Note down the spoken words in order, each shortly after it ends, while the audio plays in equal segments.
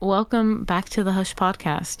Welcome back to the Hush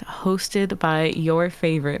Podcast, hosted by your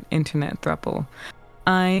favorite internet throuple.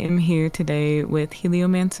 I am here today with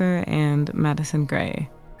Heliomancer and Madison Gray.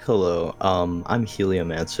 Hello, I'm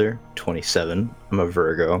Heliomancer, 27. I'm a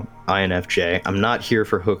Virgo, INFJ. I'm not here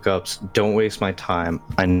for hookups. Don't waste my time.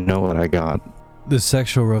 I know what I got. The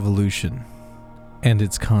sexual revolution and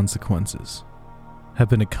its consequences have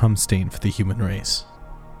been a cum stain for the human race.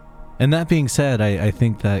 And that being said, I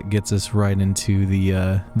think that gets us right into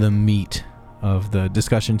the meat of the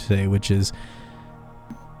discussion today, which is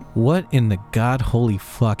what in the god holy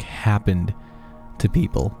fuck happened to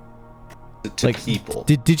people? People.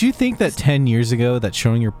 Did you think that 10 years ago that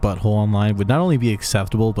showing your butthole online would not only be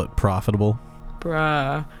acceptable but profitable?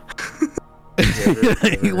 Bruh.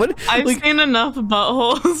 What? I've seen enough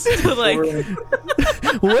buttholes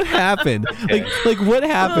to what happened? Okay. What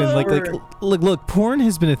happened? Look, porn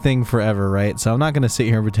has been a thing forever, right? So I'm not gonna sit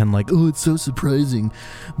here and pretend like, oh, it's so surprising,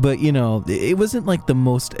 but it wasn't like the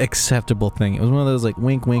most acceptable thing. It was one of those like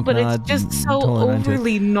wink, wink, but nod. It's just so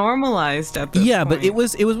overly normalized at this point. But it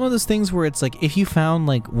was one of those things where it's like if you found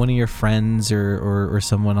like one of your friends or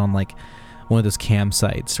someone on like one of those cam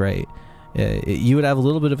sites, right? You would have a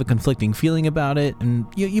little bit of a conflicting feeling about it, and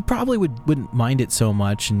you probably wouldn't mind it so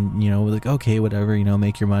much, and like, okay, whatever,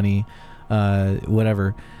 make your money,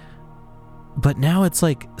 whatever. But now it's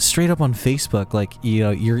like straight up on Facebook, like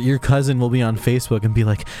your cousin will be on Facebook and be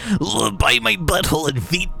like, buy my butthole and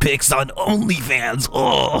feet pics on OnlyFans.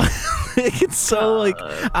 Oh, it's so like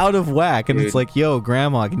out of whack, and dude. It's like, yo,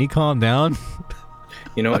 grandma, can you calm down?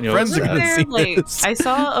 You know what? Friends are gonna see like, this. I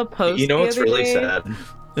saw a post. You know what's really sad?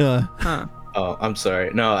 Huh. Oh, I'm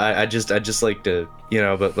sorry. No, I just like to,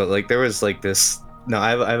 but like there was like this. No,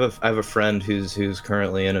 I have a friend who's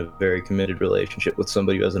currently in a very committed relationship with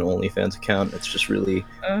somebody who has an OnlyFans account. It's just really,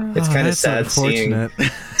 it's kind of sad seeing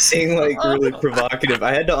like really provocative.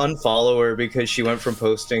 I had to unfollow her because she went from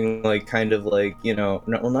posting like kind of like not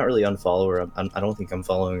really unfollow her. I don't think I'm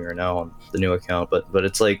following her now on the new account, but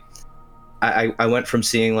it's like I went from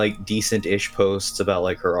seeing like decent-ish posts about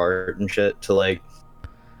like her art and shit to like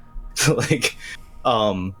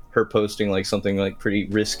her posting like something like pretty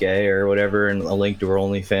risque or whatever, and a link to her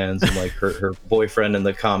OnlyFans, and like her boyfriend in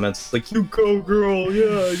the comments like, you go girl,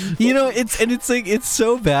 yeah, it's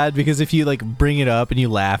so bad because if you like bring it up and you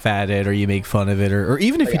laugh at it or you make fun of it or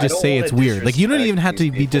even if like, you just say it's weird, like you don't even have to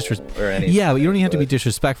be disrespectful. Yeah, but you don't even have to be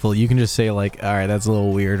disrespectful. You can just say like, all right, that's a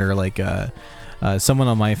little weird, or like someone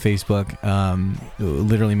on my Facebook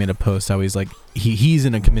literally made a post how he's like he's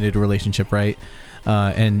in a committed relationship, right?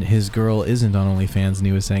 And his girl isn't on OnlyFans, and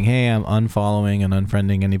he was saying, hey, I'm unfollowing and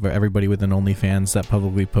unfriending everybody with an OnlyFans that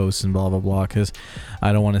publicly posts and blah blah blah because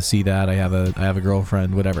I don't want to see that. I have a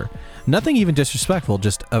girlfriend, whatever. Nothing even disrespectful,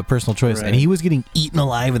 just a personal choice. Right. And he was getting eaten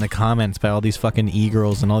alive in the comments by all these fucking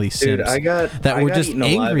e-girls and all these simps. Dude, I got just eaten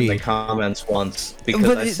angry alive in the comments once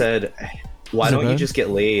because I said, why don't you just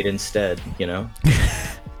get laid instead,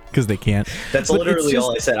 Because they can't. That's literally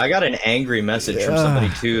all I said. I got an angry message from somebody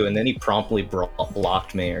too, and then he promptly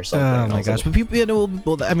blocked me or something. Oh my gosh! But people,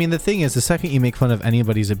 well, I mean, the thing is, the second you make fun of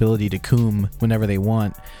anybody's ability to coom whenever they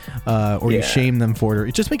want, or you shame them for it,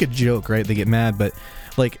 or just make a joke, right? They get mad. But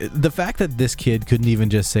like the fact that this kid couldn't even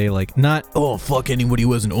just say like, not oh fuck anybody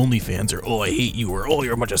who has an OnlyFans, or oh I hate you, or oh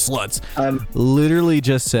you're a bunch of sluts. Literally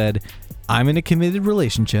just said, I'm in a committed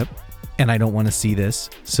relationship, and I don't want to see this,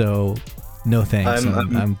 so. No thanks.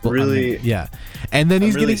 I'm really and then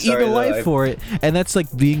he's really getting eaten alive for it, and that's like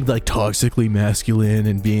being like toxically masculine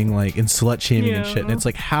and being like in slut shaming and shit. And it's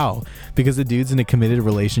like, how? Because the dude's in a committed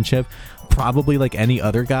relationship, probably like any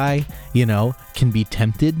other guy, can be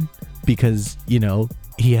tempted because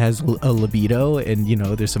he has a libido, and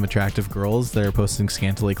there's some attractive girls that are posting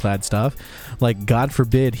scantily clad stuff. Like, God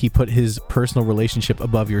forbid he put his personal relationship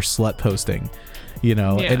above your slut posting,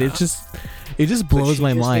 and it just blows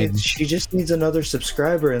my mind. She just needs another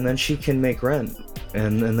subscriber, and then she can make rent,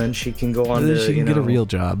 and then she can go on to she can get a real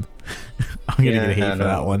job. I'm gonna get hate for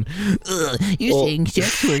that one. You're saying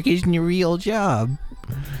sex work isn't a real job.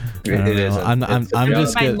 It isn't. I'm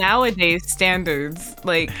just by nowadays standards,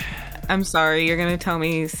 like. I'm sorry, you're gonna tell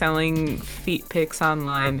me selling feet pics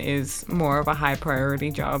online is more of a high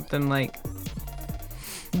priority job than like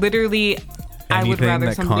literally I would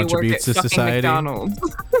rather somebody work at fucking society. McDonald's.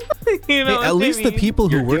 At least the people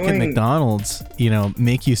who work at McDonald's,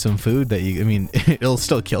 make you some food that it'll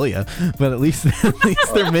still kill you, but at least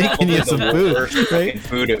they're making you some food, right?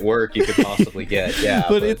 Food at work you could possibly get, yeah.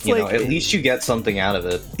 But it's like at least you get something out of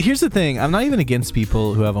it. Here's the thing: I'm not even against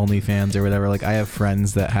people who have OnlyFans or whatever. Like I have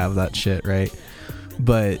friends that have that shit, right?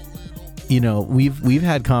 But we've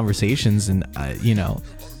had conversations, and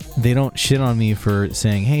they don't shit on me for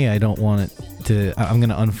saying, hey, I don't want it to, I'm going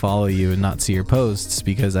to unfollow you and not see your posts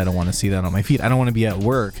because I don't want to see that on my feed. I don't want to be at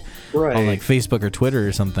work on like Facebook or Twitter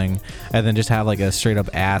or something and then just have like a straight up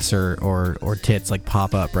ass or tits like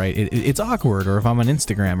pop up, right? It's awkward. Or if I'm on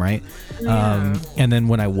Instagram, right? Yeah. And then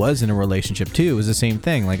when I was in a relationship too, it was the same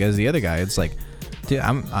thing. Like as the other guy, it's like, dude,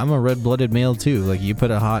 I'm a red-blooded male too. Like you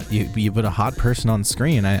put a hot person on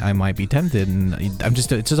screen, I might be tempted, and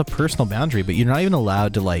it's just a personal boundary. But you're not even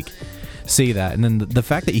allowed to like say that. And then the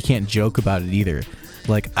fact that you can't joke about it either.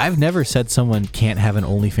 Like I've never said someone can't have an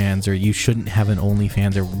OnlyFans or you shouldn't have an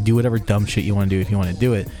OnlyFans or do whatever dumb shit you want to do if you want to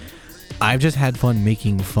do it. I've just had fun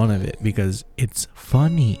making fun of it because it's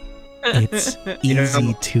funny. It's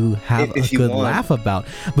easy to have a good laugh about.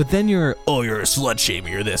 But then you're a slut shamer,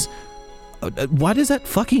 you're this. Why does that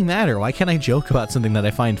fucking matter? Why can't I joke about something that I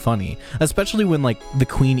find funny? Especially when like the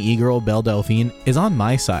Queen E-girl Belle Delphine is on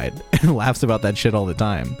my side and laughs about that shit all the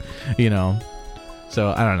time, you know?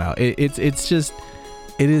 So I don't know. It's just,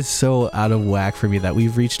 it is so out of whack for me that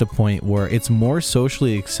we've reached a point where it's more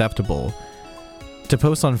socially acceptable to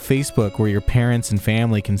post on Facebook where your parents and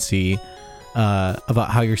family can see about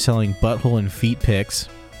how you're selling butthole and feet pics,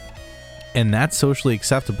 and that's socially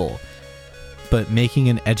acceptable. But making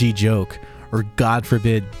an edgy joke, or God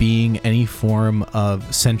forbid, being any form of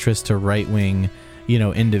centrist to right-wing,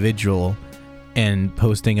 individual, and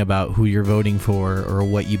posting about who you're voting for or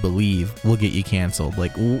what you believe will get you canceled.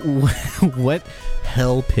 Like, what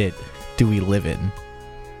hell pit do we live in?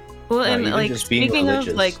 Well, and like speaking of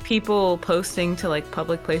like people posting to like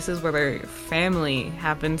public places where their family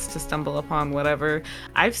happens to stumble upon whatever,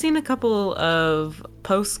 I've seen a couple of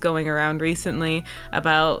posts going around recently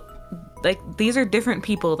about like these are different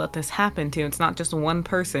people that this happened to. It's not just one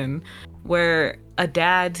person, where a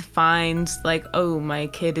dad finds like, oh, my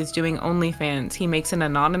kid is doing OnlyFans. He makes an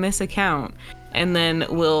anonymous account and then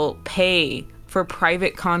will pay for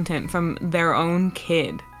private content from their own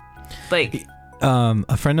kid. Like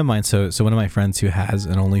a friend of mine, so one of my friends who has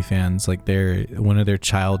an OnlyFans, like they're one of their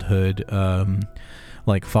childhood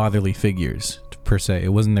like fatherly figures per se. It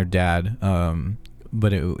wasn't their dad,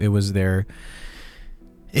 but it was their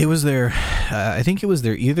I think it was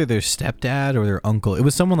either their stepdad or their uncle. It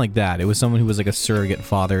was someone like that. It was someone who was like a surrogate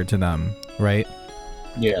father to them, right?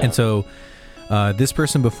 Yeah. And so this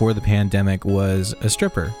person before the pandemic was a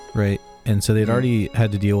stripper, right? And so they'd already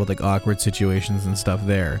had to deal with like awkward situations and stuff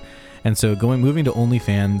there. And so moving to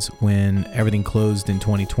OnlyFans when everything closed in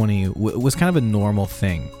 2020 was kind of a normal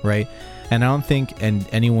thing, right? And I don't think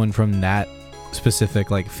anyone from that specific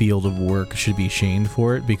like field of work should be shamed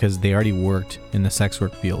for it because they already worked in the sex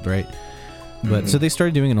work field, right? But so they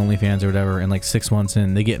started doing an OnlyFans or whatever, and like 6 months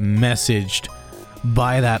in, they get messaged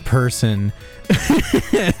by that person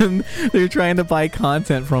and they're trying to buy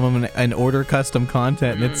content from them and order custom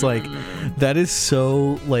content, and it's like, that is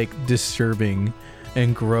so like disturbing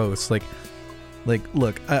and gross. Like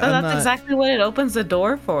look, that's exactly what it opens the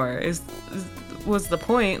door for. Was the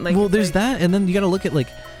point? Like, well, there's that, and then you got to look at like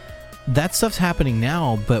that stuff's happening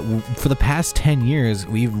now, but for the past 10 years,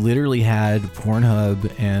 we've literally had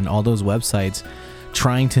Pornhub and all those websites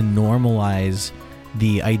trying to normalize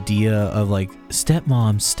the idea of like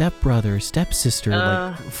stepmom, stepbrother, stepsister,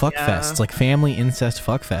 like fuck fests, like family incest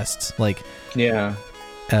fuck fests. Like, yeah.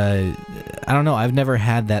 I don't know. I've never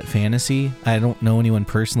had that fantasy. I don't know anyone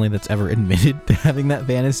personally that's ever admitted to having that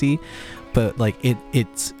fantasy. But like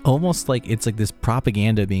it's almost like it's like this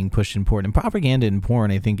propaganda being pushed in porn, and propaganda in porn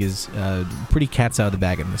I think is pretty cat's out of the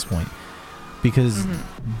bag at this point, because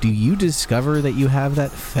do you discover that you have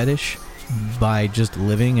that fetish by just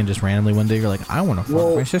living and just randomly one day you're like, I want to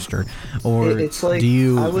fuck my sister, or it's like, do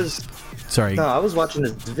you? No, I was watching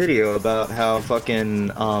this video about how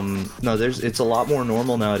fucking it's a lot more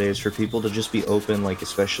normal nowadays for people to just be open, like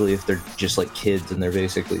especially if they're just like kids and they're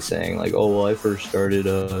basically saying like, oh well, I first started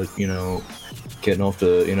getting off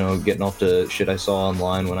to shit I saw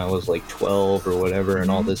online when I was like 12 or whatever, and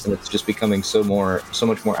all this, and it's just becoming so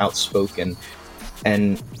much more outspoken,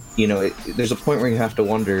 and there's a point where you have to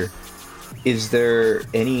wonder, is there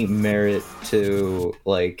any merit to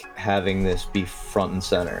like having this be front and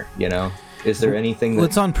center? Is there anything that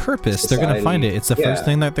it's on purpose? They're gonna find it. It's the first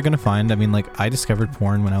thing that they're gonna find. I mean, like, I discovered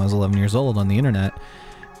porn when I was 11 years old on the internet,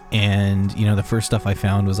 and the first stuff I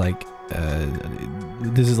found was like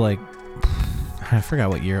this is like, I forgot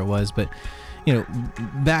what year it was, but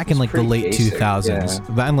back in like the late basic,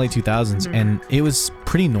 2000s, back in late 2000s, and it was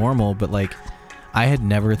pretty normal, but like I had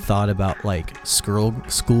never thought about like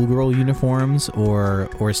schoolgirl uniforms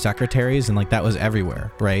or secretaries, and like that was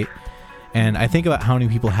everywhere, right? And I think about how many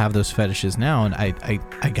people have those fetishes now, and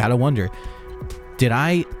I gotta wonder, did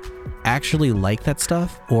I actually like that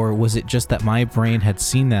stuff, or was it just that my brain had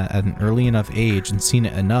seen that at an early enough age and seen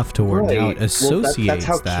it enough to where now it associates that's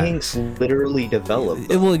how kinks literally develop.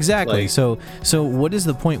 Well, exactly. So what is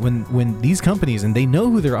the point when these companies, and they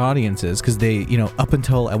know who their audience is, because they, up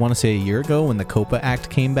until I want to say a year ago when the COPA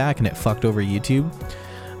Act came back and it fucked over YouTube,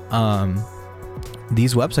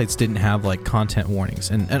 these websites didn't have like content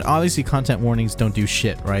warnings, and obviously content warnings don't do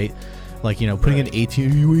shit, right? Like, putting an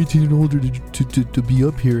 18, you 18 and older to be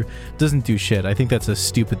up here doesn't do shit. I think that's a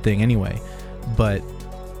stupid thing anyway. But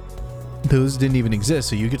those didn't even exist.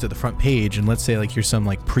 So you get to the front page, and let's say like you're some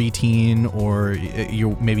like preteen, or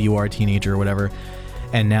maybe you are a teenager or whatever,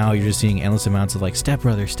 and now you're just seeing endless amounts of like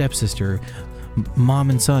stepbrother, stepsister,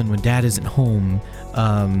 mom and son when dad isn't home,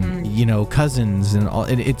 cousins and all.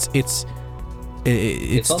 And it's just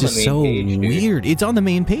so weird. It's on the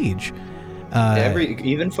main page.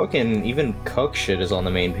 Even cuck shit is on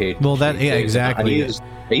the main page. Well, exactly.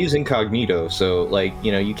 I use incognito, so like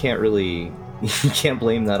you can't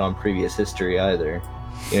blame that on previous history either.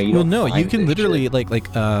 You can literally shit.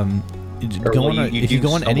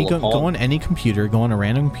 Go on any computer, go on a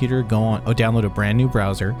random computer, download a brand new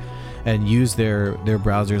browser, and use their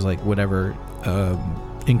browsers, like whatever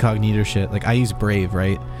incognito shit. Like I use Brave,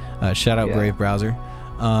 right? Shout out Brave browser.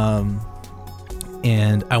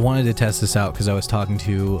 And I wanted to test this out because I was talking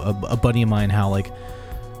to a buddy of mine how like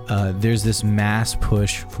there's this mass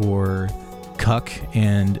push for cuck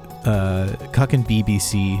and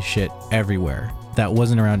BBC shit everywhere that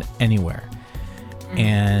wasn't around anywhere.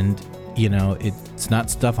 And it's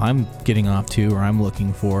not stuff I'm getting off to or I'm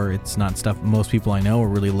looking for. It's not stuff most people I know are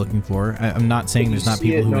really looking for. I'm not saying there's not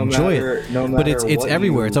people who enjoy it, but it's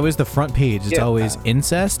everywhere. It's always the front page. It's always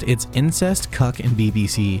incest. It's incest, cuck, and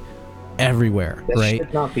BBC everywhere, that right?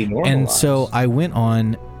 Should not be normalized. And so I went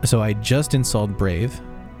on. So I just installed Brave.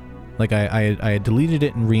 Like I had deleted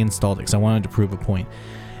it and reinstalled it because I wanted to prove a point.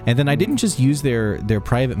 And then I didn't just use their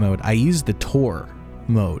private mode. I used the Tor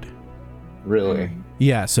mode. Really?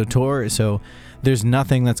 Yeah. So Tor. So there's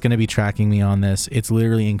nothing that's going to be tracking me on this. It's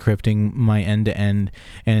literally encrypting my end to end,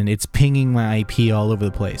 and it's pinging my IP all over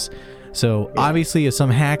the place. So obviously, if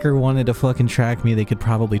some hacker wanted to fucking track me, they could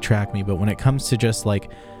probably track me. But when it comes to just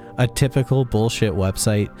like a typical bullshit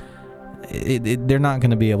website, they're not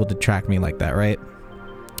going to be able to track me like that, right?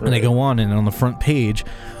 And I go on, and on the front page,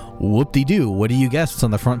 whoop-de-doo, what do you guess? It's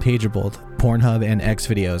on the front page of both Pornhub and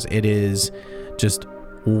Xvideos. It is just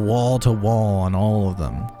wall to wall on all of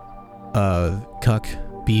them. Cuck,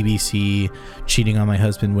 BBC, cheating on my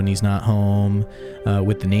husband when he's not home,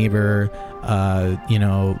 with the neighbor,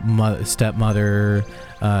 stepmother,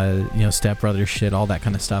 stepbrother shit, all that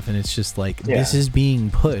kind of stuff. And it's just like, this is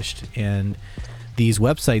being pushed. And these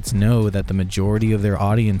websites know that the majority of their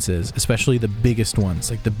audiences, especially the biggest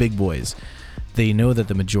ones, like the big boys, they know that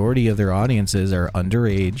the majority of their audiences are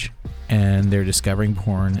underage, and they're discovering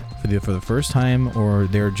porn for the first time, or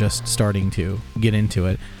they're just starting to get into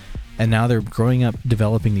it. And now they're growing up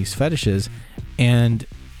developing these fetishes. And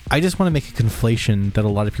I just want to make a conflation that a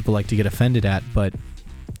lot of people like to get offended at, but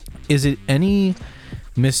is it any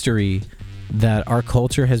mystery that our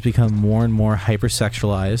culture has become more and more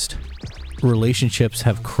hypersexualized? Relationships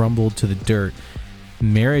have crumbled to the dirt.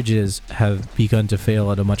 Marriages have begun to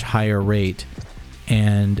fail at a much higher rate,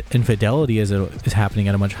 and infidelity is happening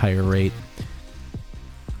at a much higher rate.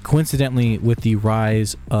 Coincidentally, with the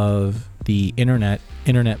rise of the internet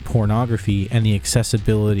pornography, and the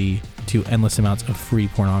accessibility to endless amounts of free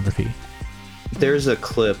pornography. There's a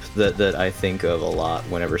clip that I think of a lot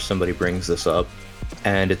whenever somebody brings this up,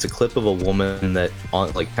 and it's a clip of a woman that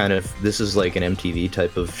on like kind of, this is like an MTV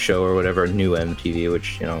type of show or whatever, new MTV,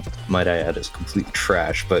 which might I add is complete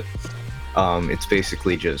trash, but it's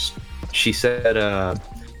basically just, she said,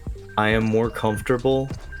 I am more comfortable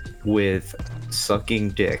with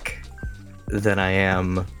sucking dick than I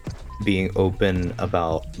am being open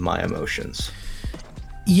about my emotions.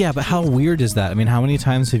 Yeah, but how weird is that? I mean, how many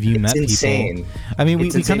times have you met insane. People? I mean,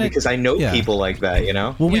 it's insane because I know people like that,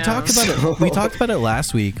 Well, we talked about it. We talked about it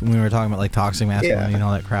last week when we were talking about like toxic masculinity and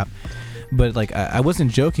all that crap. But like, I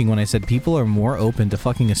wasn't joking when I said people are more open to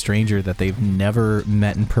fucking a stranger that they've never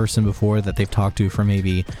met in person before, that they've talked to for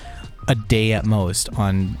maybe a day at most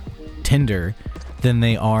on Tinder, than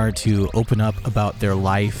they are to open up about their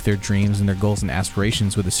life, their dreams, and their goals and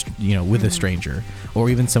aspirations with a stranger,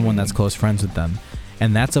 or even someone that's close friends with them.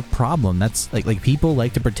 And that's a problem. That's like people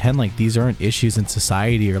like to pretend like these aren't issues in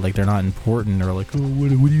society, or like they're not important, or like, oh,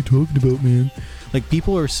 what are you talking about, man? Like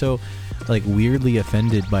people are so, like weirdly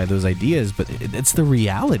offended by those ideas, but it's the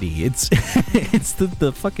reality. It's it's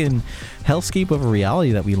the fucking hellscape of a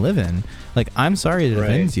reality that we live in. Like, I'm sorry it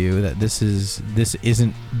offends you that this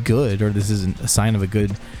isn't good, or this isn't a sign of a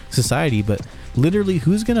good society, but literally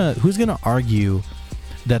who's gonna argue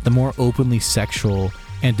that the more openly sexual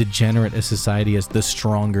and degenerate a society is, the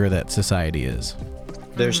stronger that society is?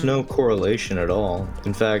 There's no correlation at all.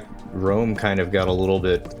 In fact, Rome kind of got a little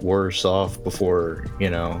bit worse off before,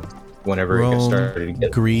 whenever Rome, it started to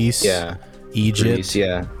get... Greece, Egypt. Greece,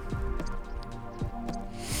 yeah.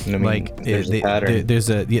 I mean, like, there's a pattern. There's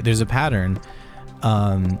a pattern.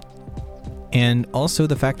 And also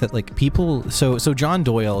the fact that, like, people... So John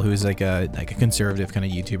Doyle, who's like a conservative kind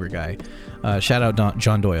of YouTuber guy, shout out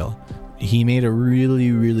John Doyle. He made a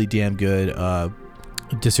really, really damn good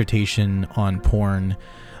dissertation on porn,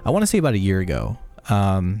 I want to say about a year ago,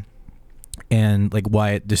 and like why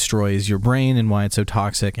it destroys your brain and why it's so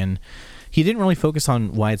toxic. And he didn't really focus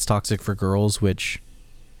on why it's toxic for girls, which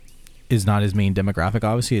is not his main demographic.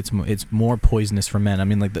 Obviously, it's more poisonous for men. I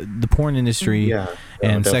mean, like the porn industry and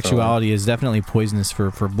definitely. Sexuality is definitely poisonous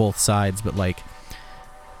for both sides, but like,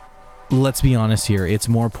 let's be honest here, it's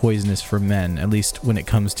more poisonous for men, at least when it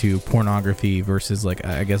comes to pornography versus, like,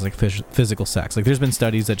 I guess, like physical sex. Like, there's been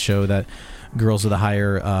studies that show that girls with a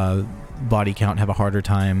higher body count have a harder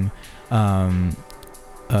time,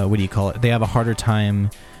 what do you call it? They have a harder time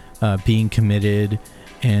being committed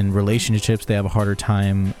in relationships. They have a harder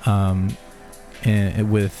time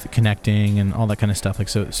with connecting and all that kind of stuff. Like,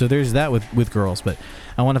 so there's that with girls, but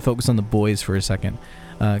I want to focus on the boys for a second.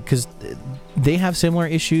 Because they have similar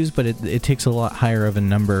issues, but it takes a lot higher of a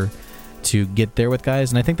number to get there with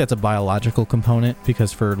guys. And I think that's a biological component,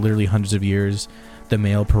 because for literally hundreds of years, the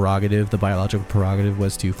biological prerogative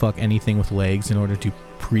was to fuck anything with legs in order to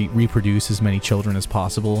reproduce as many children as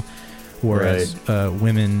possible. Whereas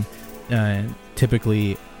women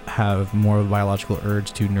typically have more of a biological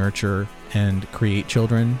urge to nurture and create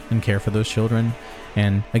children and care for those children.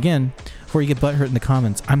 And again, before you get butthurt in the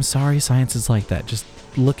comments, I'm sorry science is like that. Just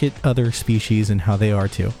look at other species and how they are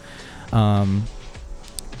too.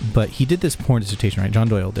 But he did this porn dissertation, right? John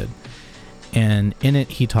Doyle did. And in it,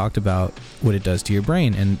 he talked about what it does to your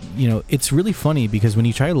brain. And, it's really funny because when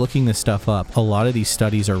you try looking this stuff up, a lot of these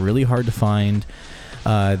studies are really hard to find.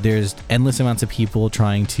 There's endless amounts of people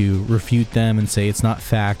trying to refute them and say it's not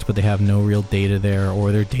fact, but they have no real data there,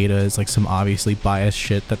 or their data is like some obviously biased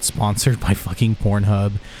shit that's sponsored by fucking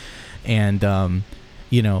Pornhub. And,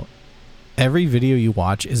 every video you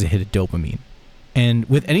watch is a hit of dopamine. And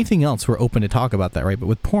with anything else, we're open to talk about that, right? But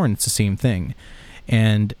with porn, it's the same thing.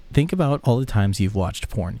 And think about all the times you've watched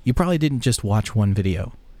porn. You probably didn't just watch one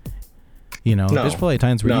video. There's probably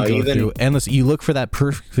times where you go through endless. You look for that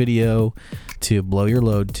perfect video to blow your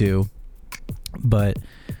load to, but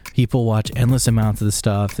people watch endless amounts of the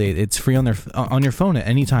stuff. It's free on your phone at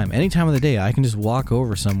any time of the day. I can just walk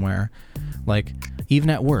over somewhere, like even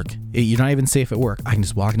at work. You're not even safe at work. I can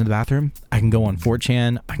just walk into the bathroom. I can go on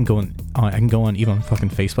 4chan. I can go on even on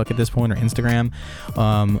fucking Facebook at this point, or Instagram,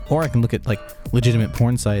 or I can look at like legitimate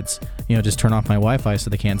porn sites. Just turn off my Wi-Fi so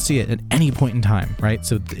they can't see it at any point in time, right?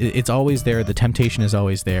 So it's always there. The temptation is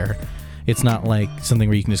always there. It's not like something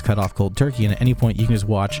where you can just cut off cold turkey, and at any point you can just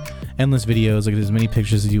watch endless videos, look at as many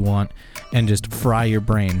pictures as you want, and just fry your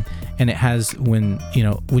brain. And it has, when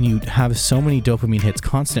you have so many dopamine hits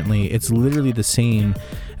constantly, it's literally the same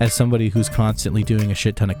as somebody who's constantly doing a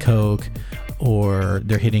shit ton of coke, or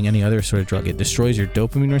they're hitting any other sort of drug. It destroys your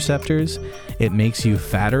dopamine receptors. It makes you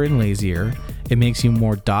fatter and lazier. It makes you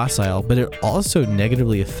more docile, but it also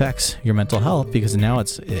negatively affects your mental health, because now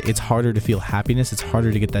it's harder to feel happiness. It's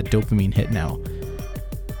harder to get that dopamine hit now.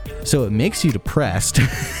 So it makes you depressed.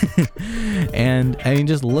 And I mean,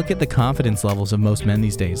 just look at the confidence levels of most men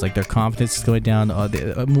these days. Like, their confidence is going down.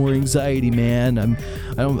 More anxiety, man.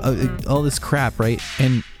 All this crap, right?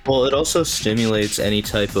 And well, it also stimulates any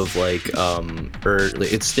type of like,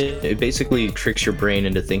 it basically tricks your brain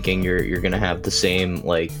into thinking you're gonna have the same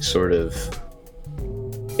like sort of.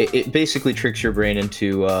 It basically tricks your brain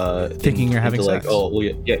into thinking you're having sex. Like, oh, well,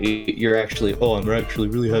 yeah, you're actually. Oh, I'm actually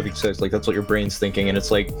really having sex. Like, that's what your brain's thinking, and it's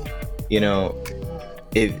like,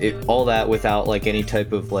 it all that without like any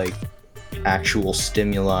type of like actual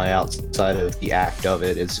stimuli outside of the act of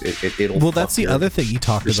it. It'll. Well, that's the other thing you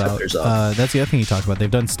talked about. That's the other thing you talked about. They've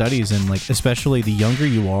done studies, and like, especially the younger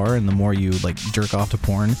you are, and the more you like jerk off to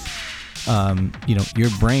porn. Your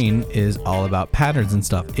brain is all about patterns and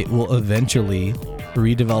stuff. It will eventually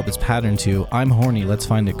redevelop its pattern to I'm horny, let's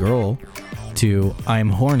find a girl, to I'm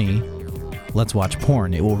horny, let's watch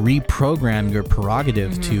porn. It will reprogram your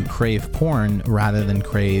prerogative to crave porn rather than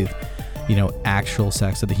crave, actual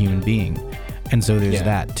sex of the human being. And so there's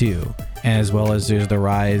that too, as well as there's the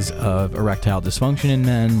rise of erectile dysfunction in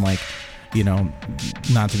men, like,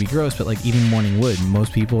 not to be gross, but like eating morning wood.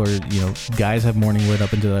 Most people are, guys have morning wood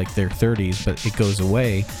up into like their 30s, but it goes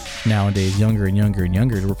away nowadays, younger and younger and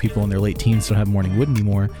younger, where people in their late teens don't have morning wood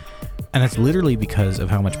anymore. And that's literally because of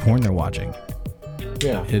how much porn they're watching.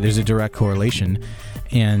 Yeah. There's a direct correlation.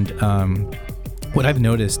 And what I've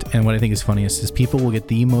noticed, and what I think is funniest, is people will get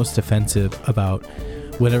the most offensive about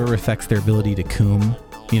whatever affects their ability to cum,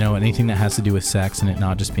 anything that has to do with sex, and it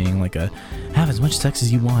not just being like have as much sex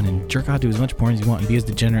as you want and jerk out to as much porn as you want and be as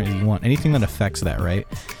degenerate as you want. Anything that affects that, right?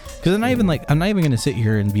 Because I'm not even going to sit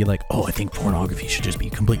here and be like, oh, I think pornography should just be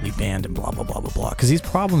completely banned and blah, blah, blah, blah, blah. Because these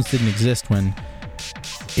problems didn't exist when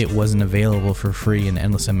it wasn't available for free in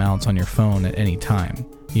endless amounts on your phone at any time,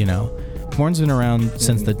 Porn's been around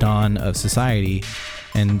since the dawn of society,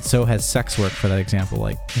 and so has sex work, for that example.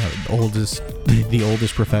 Like, the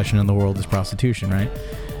oldest profession in the world is prostitution, right?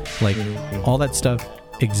 Like, all that stuff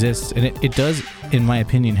exists, and it does, in my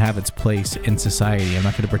opinion, have its place in society. I'm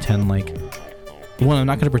not going to pretend like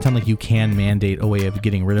you can mandate a way of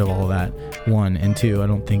getting rid of all of that, one. And two, I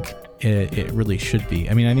don't think it really should be.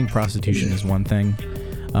 I mean, I think prostitution is one thing.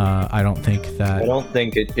 I don't think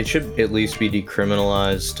it should at least be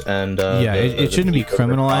decriminalized, and it shouldn't be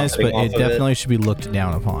criminalized, but it definitely should be looked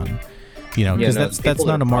down upon. Because that's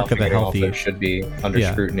not a mark of a healthy. It should be under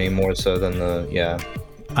scrutiny more so than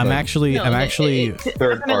I'm actually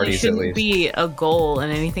third parties at least. Be a goal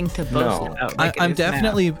and anything to boast about. I'm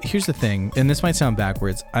definitely. Here's the thing, and this might sound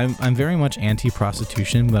backwards. I'm very much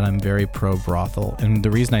anti-prostitution, but I'm very pro-brothel, and the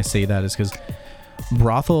reason I say that is because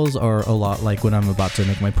brothels are a lot like what I'm about to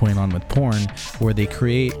make my point on with porn, where they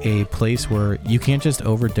create a place where you can't just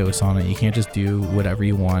overdose on it. You can't just do whatever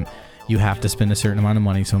you want. You have to spend a certain amount of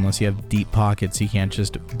money. So unless you have deep pockets, you can't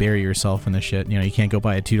just bury yourself in the shit. You can't go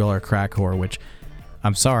buy a $2 crack whore, which,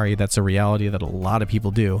 I'm sorry, that's a reality that a lot of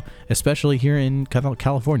people do, especially here in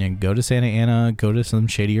California. Go to Santa Ana, go to some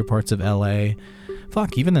shadier parts of LA.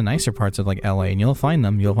 Fuck, even the nicer parts of like LA, and you'll find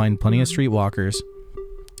them. You'll find plenty of streetwalkers.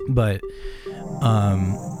 But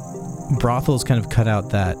brothels kind of cut out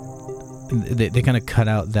that they kind of cut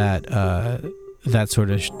out that sort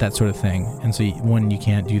of thing. And so you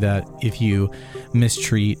can't do that if you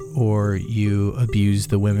mistreat or you abuse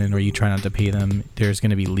the women or you try not to pay them. There's going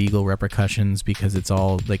to be legal repercussions because it's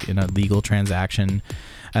all like in a legal transaction,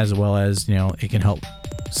 as well as it can help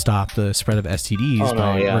stop the spread of STDs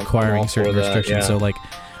by requiring certain restrictions. So like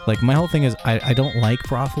my whole thing is I don't like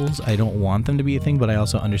brothels. I don't want them to be a thing, but I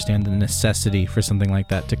also understand the necessity for something like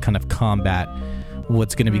that to kind of combat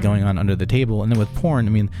what's going to be going on under the table. And then with porn, I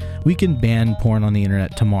mean, we can ban porn on the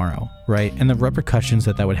internet tomorrow, right? And the repercussions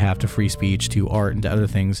that would have to free speech, to art, and to other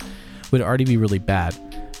things would already be really bad.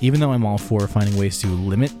 Even though I'm all for finding ways to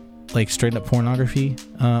limit like straight up pornography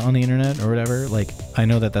on the internet or whatever, like I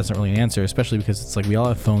know that's not really an answer, especially because it's like we all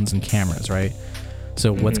have phones and cameras, right?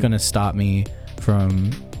 So what's going to stop me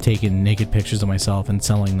from taking naked pictures of myself and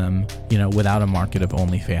selling them, without a market of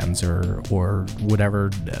OnlyFans or whatever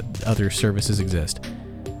other services exist?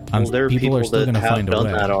 There are people that have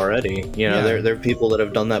done that already. There are people that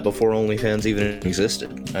have done that before OnlyFans even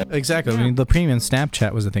existed. Exactly. I mean, the premium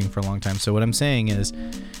Snapchat was a thing for a long time. So what I'm saying is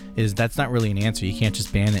that's not really an answer. You can't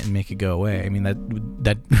just ban it and make it go away. I mean,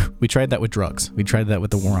 that we tried that with drugs. We tried that with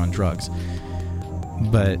the war on drugs.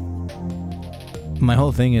 But my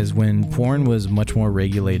whole thing is when porn was much more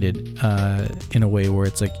regulated in a way where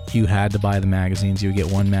it's like you had to buy the magazines. You would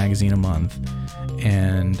get one magazine a month,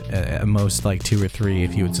 and at most like 2 or 3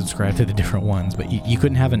 if you would subscribe to the different ones. But you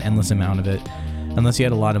couldn't have an endless amount of it. Unless you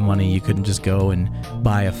had a lot of money, you couldn't just go and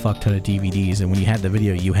buy a fuck ton of DVDs. And when you had the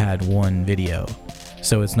video, you had one video.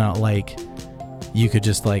 So it's not like you could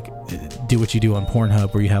just like do what you do on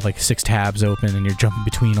Pornhub where you have like 6 tabs open and you're jumping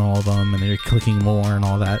between all of them and you're clicking more and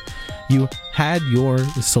all that. You had your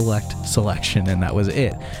selection and that was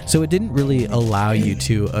it. So it didn't really allow you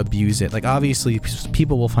to abuse it. Like obviously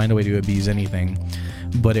people will find a way to abuse anything,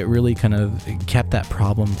 but it really kind of kept that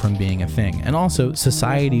problem from being a thing. And also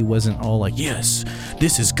society wasn't all like, yes,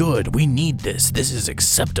 this is good, we need this is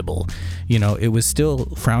acceptable. It was still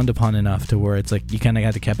frowned upon enough to where it's like you kind of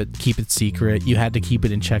had to keep it secret. You had to keep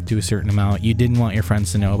it in check to a certain amount. You didn't want your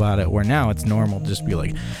friends to know about it, where now it's normal to just be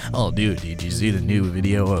like, oh dude, did you see the new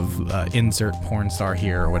video of insert porn star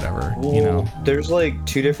here or whatever? Well, there's like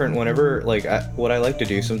 2 different, whenever like what I like to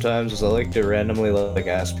do sometimes is I like to randomly like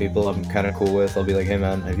ask people I'm kind of cool with. I'll be like, hey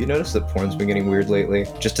man, have you noticed that porn's been getting weird lately?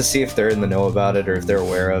 Just to see if they're in the know about it or if they're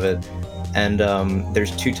aware of it. And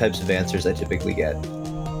there's 2 types of answers I typically get.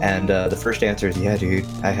 And the first answer is, yeah, dude,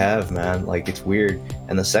 I have, man. Like, it's weird.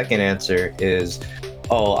 And the second answer is,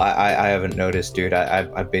 oh, I haven't noticed, dude.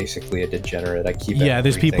 I'm basically a degenerate. I keep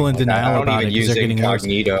there's people in denial about it because they're getting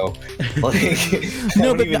incognito. Like,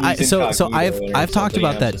 no, but I've talked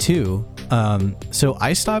about that too. So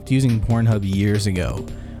I stopped using Pornhub years ago,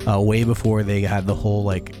 way before they had the whole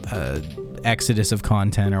like exodus of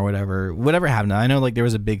content or whatever happened. I know like there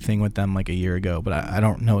was a big thing with them like a year ago, but I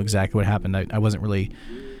don't know exactly what happened. I wasn't really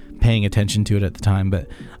paying attention to it at the time, but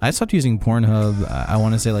I stopped using Pornhub I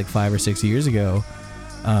want to say like 5 or 6 years ago,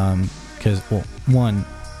 because well, one,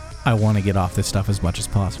 I want to get off this stuff as much as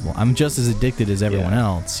possible. I'm just as addicted as everyone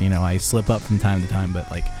else, you know. I slip up from time to time, but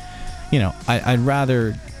like, you know, I'd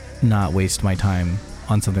rather not waste my time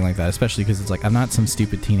on something like that, especially because it's like I'm not some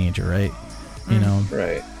stupid teenager, right? You know,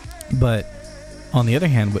 right. But on the other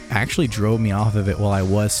hand, what actually drove me off of it while I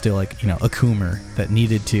was still like, you know, a coomer that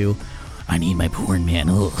needed to, I need my porn, man.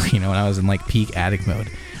 Ugh, you know, when I was in like peak addict mode.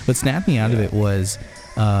 What snapped me out of it was,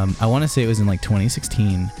 I want to say it was in like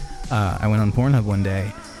 2016. I went on Pornhub one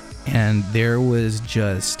day, and there was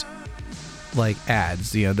just like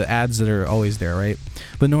ads, you know, the ads that are always there, right?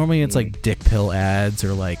 But normally it's like dick pill ads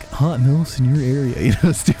or like hot milfs in your area, you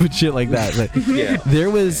know, stupid shit like that. But there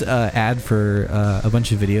was an ad for a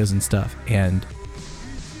bunch of videos and stuff, and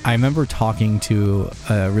I remember talking to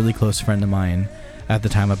a really close friend of mine at the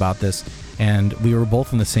time about this, and we were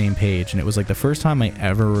both on the same page, and it was like the first time I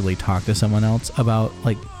ever really talked to someone else about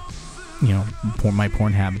like, you know, my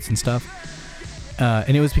porn habits and stuff,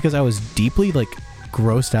 and it was because I was deeply like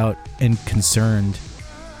grossed out and concerned,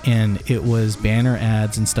 and it was banner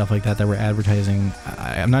ads and stuff like that were advertising.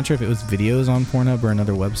 I'm not sure if it was videos on Pornhub or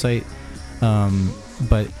another website,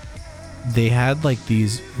 but they had like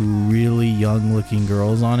these really young looking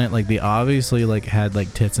girls on it. Like they obviously like had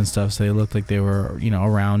like tits and stuff, so they looked like they were, you know,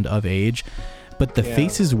 around of age, but the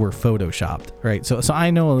faces were photoshopped, right? So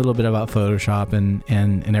I know a little bit about Photoshop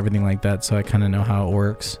and everything like that, so I kind of know how it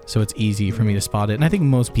works, so it's easy for me to spot it. And I think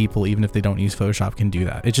most people, even if they don't use Photoshop, can do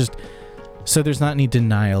that. It's just, so there's not any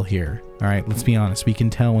denial here. All right, let's be honest, we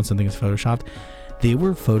can tell when something is photoshopped. They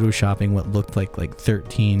were photoshopping what looked like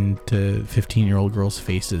 13 to 15-year-old girls'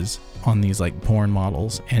 faces on these like porn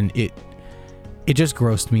models, and it just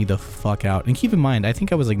grossed me the fuck out. And keep in mind, I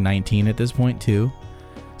think I was like 19 at this point too,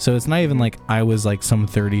 so it's not even like I was like some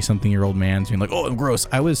 30-something-year-old man being like, oh, I'm gross.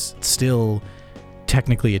 I was still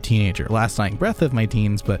technically a teenager, last dying breath of my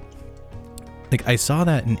teens, but like I saw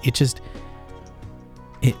that, and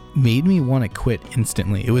it made me want to quit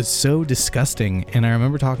instantly. It was so disgusting. And I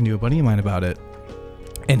remember talking to a buddy of mine about it,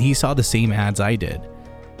 and he saw the same ads I did,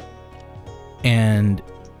 and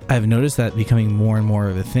I've noticed that becoming more and more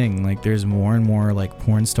of a thing. Like there's more and more like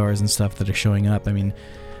porn stars and stuff that are showing up. I mean,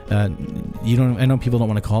 I know people don't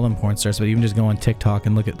want to call them porn stars, but even just go on TikTok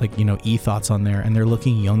and look at like, you know, e-thoughts on there, and they're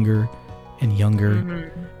looking younger and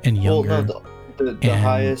younger and younger. Well, no, the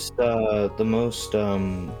highest, the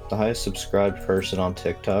highest subscribed person on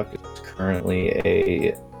TikTok is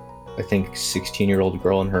currently I think 16-year-old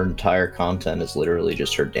girl, and her entire content is literally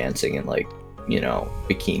just her dancing in like, you know,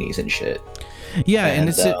 bikinis and shit. Yeah, and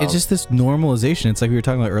it's just this normalization. It's like we were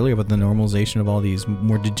talking about earlier about the normalization of all these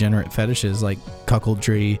more degenerate fetishes like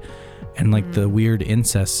cuckoldry and like the weird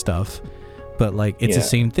incest stuff. But like it's the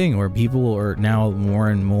same thing where people are now more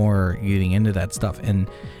and more getting into that stuff, and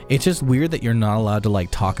it's just weird that you're not allowed to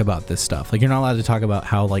like talk about this stuff. Like you're not allowed to talk about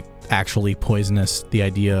how like actually poisonous the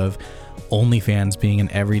idea of OnlyFans being an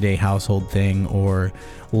everyday household thing, or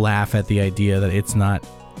laugh at the idea that it's not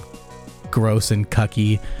gross and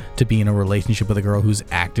cucky to be in a relationship with a girl who's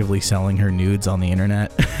actively selling her nudes on the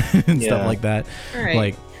internet and stuff like that. Right.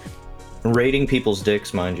 Like rating people's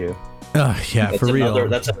dicks, mind you. Yeah, for real.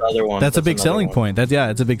 That's another one. That's a big selling point.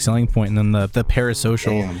 It's a big selling point. And then the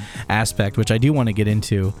parasocial aspect, which I do want to get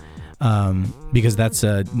into, because that's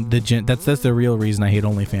the real reason I hate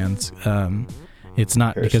OnlyFans. It's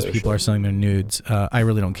not because people are selling their nudes. I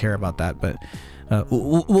really don't care about that, but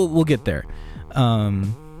we'll get there.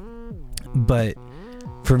 But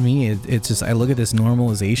for me, it's just, I look at this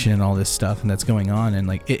normalization and all this stuff and that's going on, and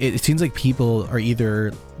like it seems like people are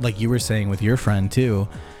either, like you were saying with your friend too,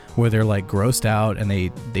 where they're like grossed out and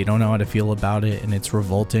they don't know how to feel about it and it's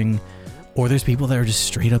revolting, or there's people that are just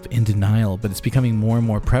straight up in denial. But it's becoming more and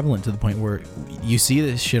more prevalent to the point where you see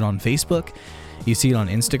this shit on Facebook, you see it on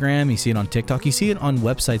Instagram, you see it on TikTok, you see it on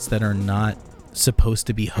websites that are not supposed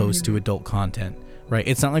to be host to adult content, right?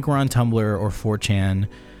 It's not like we're on Tumblr or 4chan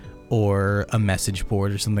or a message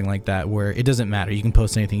board or something like that where it doesn't matter, you can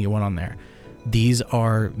post anything you want on there. These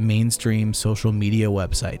are mainstream social media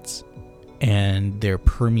websites, and they're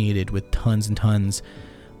permeated with tons and tons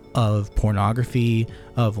of pornography,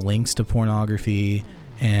 of links to pornography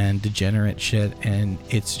and degenerate shit, and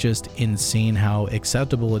it's just insane how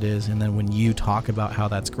acceptable it is. And then when you talk about how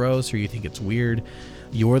that's gross or you think it's weird,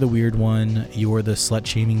 you're the weird one, you're the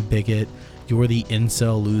slut-shaming bigot, you're the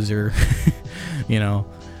incel loser. You know.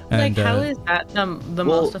 And, how is that the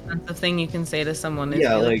most offensive thing you can say to someone? Is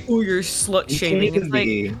oh, you're slut-shaming. It's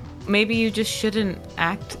like, maybe you just shouldn't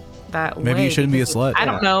act that way. Maybe you shouldn't be a slut. I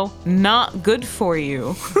don't know. Not good for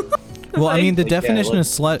you. Well, I mean, the definition of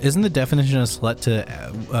slut, isn't the definition of slut to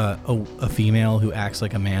a female who acts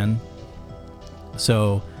like a man?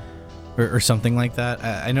 So, or something like that.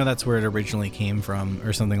 I know that's where it originally came from,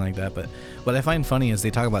 or something like that. But what I find funny is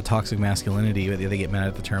they talk about toxic masculinity, but they get mad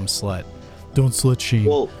at the term slut. Don't slut shame.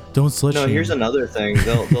 Well, don't slut shame. No, here's another thing.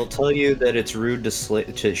 They'll tell you that it's rude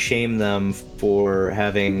to shame them for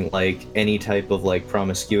having like any type of like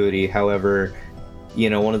promiscuity. However, you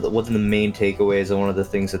know, one of the main takeaways and one of the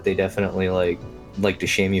things that they definitely like to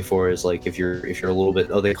shame you for is like if you're a little bit,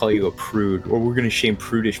 they call you a prude, or we're gonna shame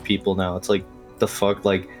prudish people now. It's like, the fuck,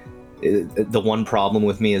 like the one problem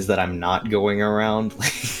with me is that I'm not going around.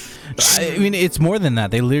 I mean, it's more than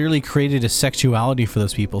that. They literally created a sexuality for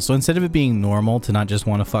those people. So instead of it being normal to not just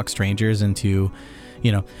want to fuck strangers and to,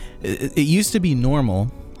 you know, it used to be normal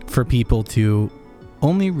for people to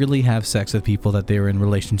only really have sex with people that they were in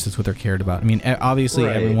relationships with or cared about. I mean, obviously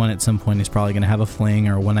everyone at some point is probably going to have a fling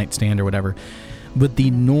or a one night stand or whatever. But the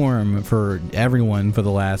norm for everyone for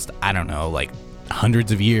the last, I don't know, like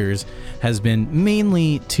hundreds of years has been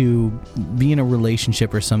mainly to be in a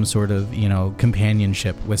relationship or some sort of, you know,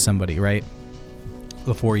 companionship with somebody, right?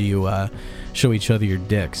 Before you show each other your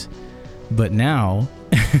dicks. But now,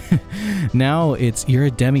 now you're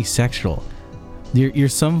a demisexual. You're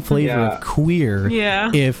some flavor of queer.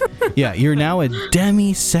 Yeah. You're now a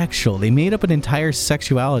demisexual. They made up an entire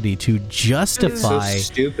sexuality to justify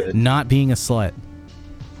not being a slut.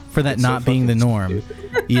 For that not being the norm,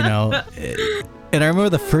 you know. And I remember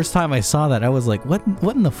the first time I saw that, I was like, "What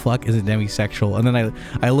in the fuck is a demisexual?" And then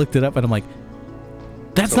I looked it up, and I'm like,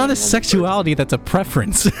 "That's not a sexuality. That's a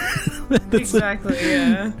preference." Exactly.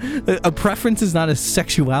 Yeah. A preference is not a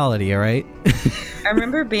sexuality. All right. I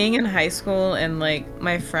remember being in high school and like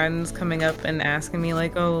my friends coming up and asking me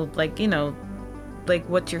like, "Oh, like, you know, like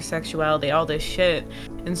what's your sexuality? All this shit."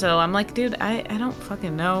 And so I'm like, "Dude, I don't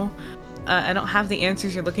fucking know. I don't have the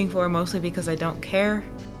answers you're looking for, mostly because I don't care."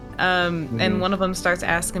 And one of them starts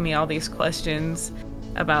asking me all these questions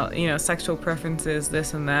about, you know, sexual preferences,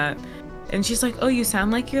 this and that. And she's like, "Oh, you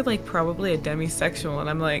sound like you're like probably a demisexual." And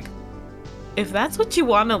I'm like, if that's what you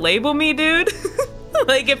want to label me, dude,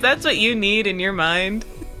 like if that's what you need in your mind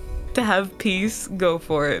to have peace, go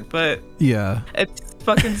for it. But yeah, it's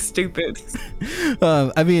fucking stupid.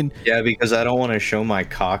 I mean, yeah, because I don't want to show my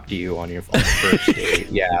cock to you on your first date.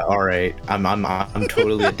 Yeah, all right, I'm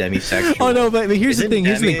totally a demisexual. Oh no, but here's the thing.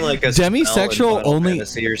 Here's the thing. Like demisexual only.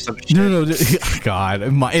 Or some shit? No. God,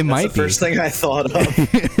 it might be the first thing I thought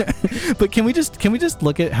of. But can we just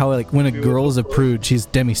look at how like when a girl is a prude, she's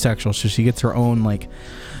demisexual, so she gets her own like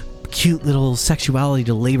cute little sexuality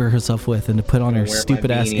to labor herself with and to put on her stupid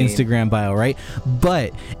ass Instagram bio, right?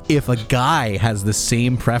 But if a guy has the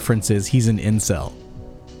same preferences, he's an incel.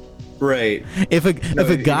 Right. If a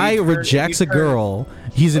guy rejects a girl,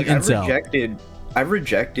 he's an incel. I've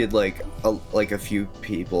rejected like a few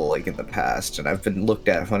people like in the past, and I've been looked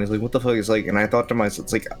at funny, like what the fuck is like, and I thought to myself,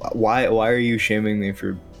 it's like why are you shaming me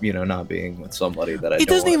for, you know, not being with somebody that I don't. It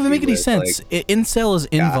doesn't even make any sense. Like, incel is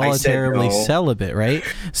involuntarily no. celibate, right?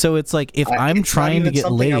 So it's like if I'm trying to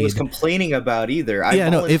get laid, I was complaining about either. Yeah,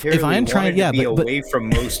 no. If I'm trying, to be away from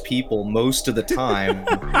most people most of the time.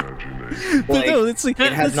 Like, no, it's like,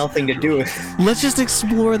 it has nothing to do with. Let's just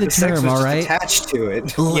explore the term, all right? Attached to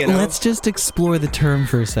it. You know? Let's just explore the term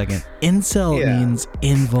for a second. Incel means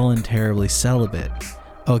involuntarily celibate.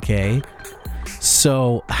 Okay.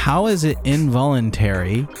 So how is it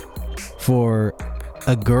involuntary for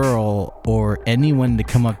a girl or anyone to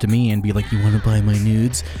come up to me and be like, "You want to buy my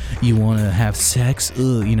nudes? You want to have sex?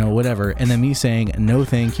 Ugh," you know, whatever. And then me saying, "No,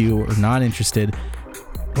 thank you," or "Not interested."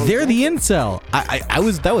 They're the incel.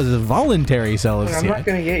 That was a voluntary celibacy. I'm not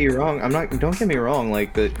gonna get you wrong. Don't get me wrong.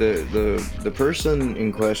 Like the person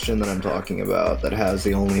in question that I'm talking about that has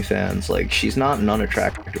the OnlyFans, like she's not an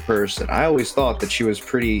unattractive person. I always thought that she was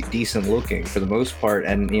pretty decent looking for the most part,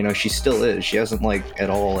 and you know she still is. She hasn't like at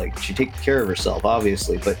all like she takes care of herself,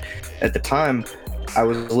 obviously. But at the time, I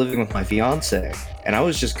was living with my fiance. And I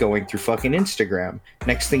was just going through fucking Instagram.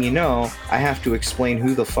 Next thing you know, I have to explain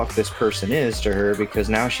who the fuck this person is to her because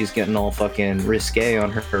now she's getting all fucking risque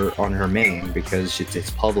on her main because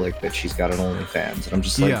it's public that she's got an OnlyFans. And I'm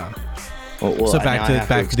just like, Well, so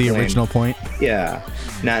back to the original point. Yeah.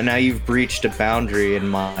 Now you've breached a boundary in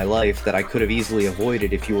my life that I could have easily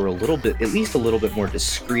avoided if you were at least a little bit more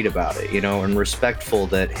discreet about it, and respectful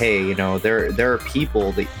that, hey, there are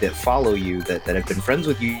people that follow you that have been friends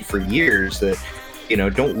with you for years that,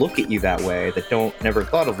 don't look at you that way, that never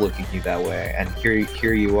thought of looking at you that way. And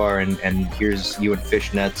here you are, and here's you in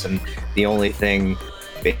fishnets, and the only thing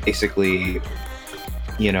basically,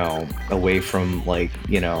 away from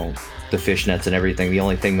the fishnets and everything, the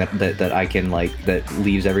only thing that I can that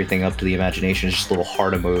leaves everything up to the imagination is just a little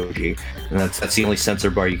heart emoji, and that's the only censor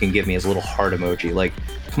bar you can give me is a little heart emoji. Like,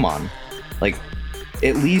 come on,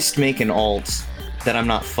 at least make an alt that I'm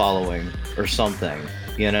not following or something,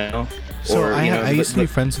 So or, I used to be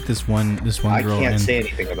friends with this one girl. I can't say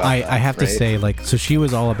anything about that. I have to say, so she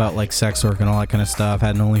was all about sex work and all that kind of stuff.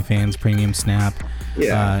 Had an OnlyFans, premium Snap,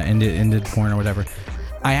 and did porn or whatever.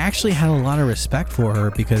 I actually had a lot of respect for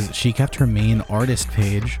her because she kept her main artist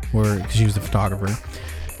page, cause she was a photographer,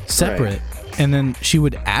 separate, and then she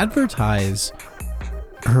would advertise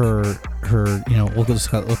her we'll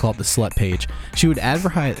call it the slut page. She would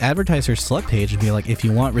advertise her slut page and be like, if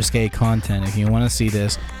you want risque content, if you want to see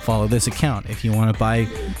this, follow this account. If you want to buy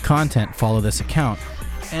content, follow this account.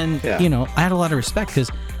 And I had a lot of respect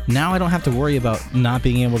because now I don't have to worry about not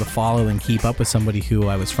being able to follow and keep up with somebody who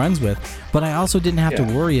I was friends with, but I also didn't have to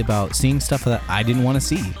worry about seeing stuff that I didn't want to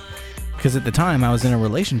see, because at the time I was in a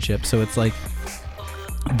relationship. So it's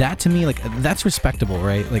that to me, that's respectable,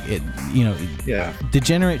 right?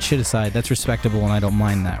 Degenerate shit aside, that's respectable, and I don't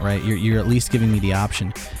mind that, right? You're at least giving me the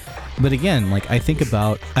option. But again, I think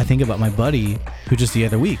about my buddy who just the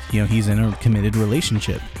other week, he's in a committed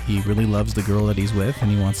relationship. He really loves the girl that he's with, and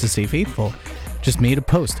he wants to stay faithful. Just made a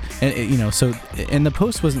post, and and the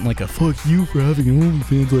post wasn't a fuck you for having an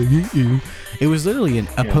OnlyFans, I hate you. It was literally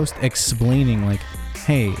a post explaining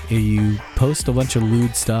hey, you post a bunch of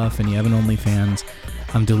lewd stuff and you have an OnlyFans,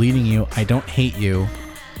 I'm deleting you. I don't hate you.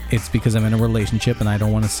 It's because I'm in a relationship and I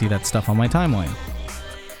don't want to see that stuff on my timeline.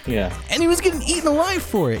 Yeah. And he was getting eaten alive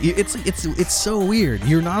for it. It's so weird.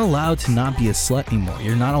 You're not allowed to not be a slut anymore.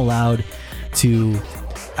 You're not allowed to.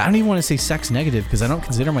 I don't even want to say sex negative because I don't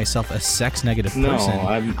consider myself a sex negative person. No,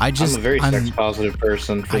 I'm a very sex positive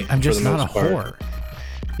person. I'm just not a whore.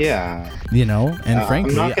 Yeah. And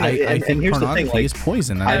frankly, I think pornography is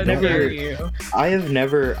poison. I've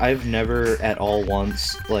never at all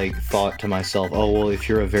once thought to myself, oh well, if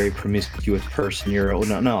you're a very promiscuous person,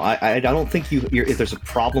 I don't think if there's a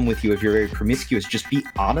problem with you if you're very promiscuous, just be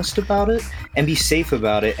honest about it and be safe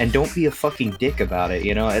about it and don't be a fucking dick about it.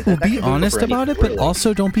 Well, be honest about it, but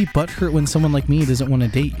also don't be butthurt when someone like me doesn't want to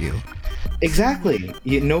date you. Exactly.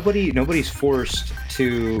 Nobody's forced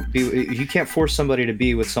to be. You can't force somebody to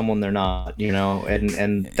be with someone they're not.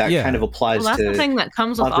 And that kind of applies to. Well, that's the thing that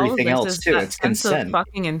comes with all of this else is too. that It's sense consent. of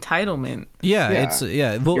fucking entitlement. Yeah.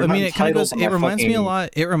 Well, You're it kind of goes. It reminds me a lot.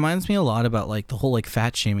 It reminds me a lot about the whole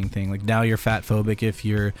fat shaming thing. Now you're fat phobic if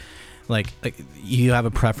you're. You have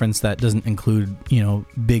a preference that doesn't include,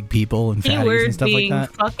 big people and fatties and stuff like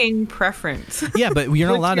that. Fucking preference. Yeah, but you're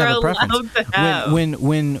not allowed to have a preference.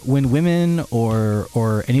 When women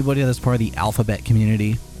or anybody that's part of the alphabet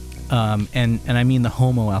community, and I mean the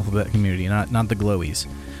homo alphabet community, not the glowies,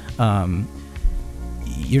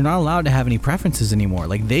 you're not allowed to have any preferences anymore.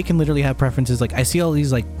 They can literally have preferences. I see all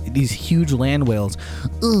these these huge land whales.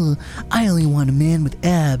 I only want a man with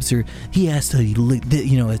abs, or he has to,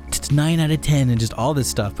 it's 9 out of 10, and just all this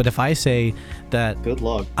stuff. But if I say that, good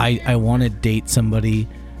luck. I want to date somebody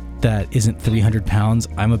that isn't 300 pounds,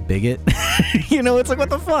 I'm a bigot. It's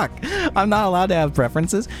what the fuck? I'm not allowed to have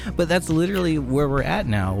preferences, but that's literally where we're at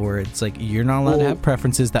now, where it's you're not allowed to have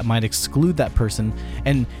preferences that might exclude that person,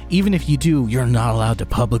 and even if you do, you're not allowed to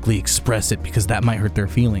publicly express it because that might hurt their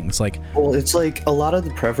feelings. Well, it's a lot of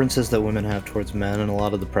the preferences that women have towards men and a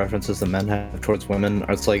lot of the preferences that men have towards women,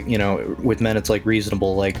 it's with men it's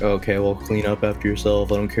reasonable, okay, well, clean up after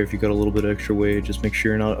yourself, I don't care if you got a little bit extra weight, just make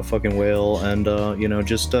sure you're not a fucking whale, and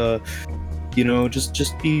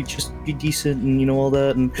just be decent and all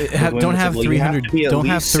that, and don't have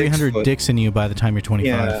 300 dicks in you by the time you're 25.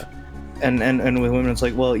 Yeah. And with women it's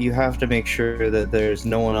well, you have to make sure that there's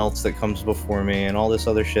no one else that comes before me and all this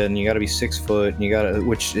other shit, and you got to be 6 foot, and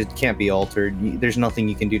which it can't be altered. There's nothing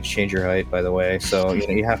you can do to change your height, by the way, so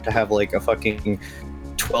you have to have a fucking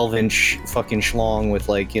 12-inch fucking schlong with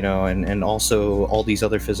and also all these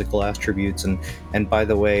other physical attributes, and by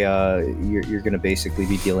the way, you're gonna basically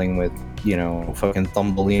be dealing with fucking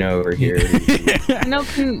Thumbelina over here. No,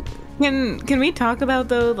 can we talk about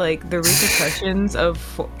though the repercussions of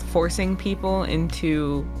forcing people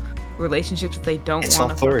into relationships that they don't It's want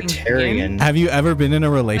to authoritarian. Have you ever been in a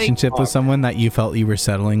relationship with someone that you felt you were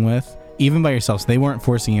settling with, even by yourself? So they weren't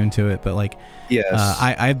forcing you into it, but like, yes,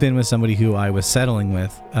 I've been with somebody who I was settling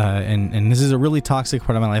with, and this is a really toxic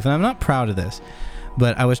part of my life, and I'm not proud of this,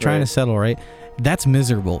 but I was trying to settle, right? That's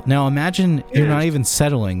miserable. Now imagine you're not even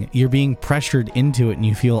settling, you're being pressured into it and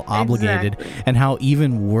you feel obligated, and how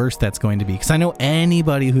even worse that's going to be. Because I know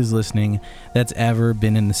anybody who's listening that's ever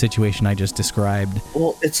been in the situation I just described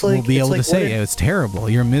will be able to say it's terrible.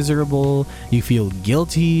 You're miserable, you feel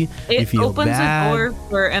guilty, you feel bad. It opens a door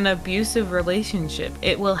for an abusive relationship.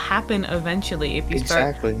 It will happen eventually if you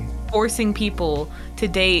start forcing people to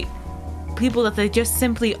date people that they just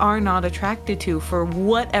simply are not attracted to for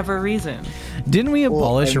whatever reason. Didn't we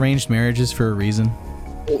abolish arranged marriages for a reason?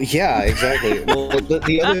 Yeah, exactly. Well,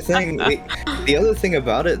 the other thing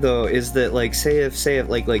about it though is that like say if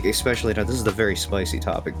like especially now, this is a very spicy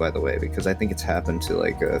topic, by the way, because I think it's happened to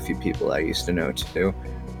like a few people I used to know too.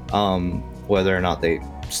 Whether or not they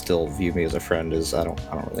still view me as a friend is I don't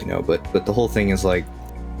really know, but the whole thing is like,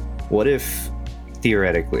 what if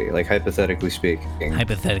theoretically, like hypothetically speaking,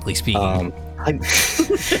 hypothetically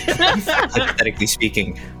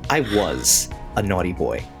speaking, I was a naughty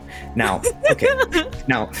boy. Now, okay.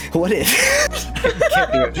 Now, what if?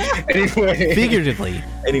 Can't do it. Anyway, figuratively.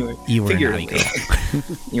 Anyway, you were a naughty girl.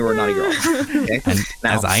 You were a naughty girl. Okay? And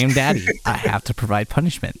now, as I am daddy, I have to provide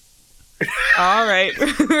punishment. All right. All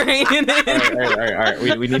right.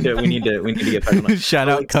 We need to get back on that. Shout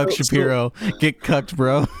out Cuck Shapiro. Get cucked,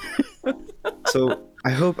 bro. So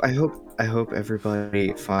I hope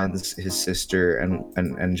everybody finds his sister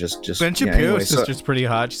and just Ben Shapiro's sister's pretty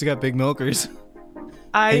hot. She's got big milkers.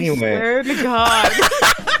 I swear to God.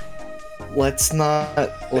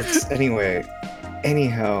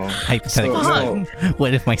 Anyhow. Hypothetically,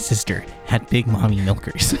 what if my sister had big mommy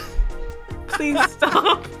milkers? Please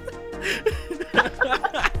stop.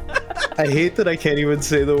 I hate that I can't even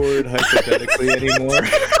say the word hypothetically anymore.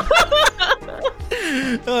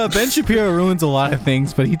 Ben Shapiro ruins a lot of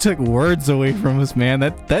things, but he took words away from us, man.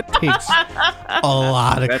 That takes a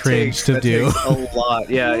lot of cringe to do. Takes a lot.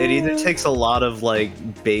 Yeah, it either takes a lot of like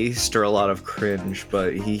based or a lot of cringe,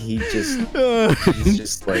 but he's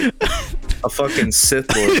just like a fucking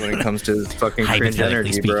Sith Lord when it comes to his fucking cringe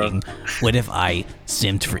energy, bro. What if I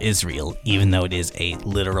simmed for Israel, even though it is a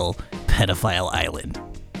literal pedophile island?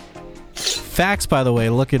 Facts, by the way,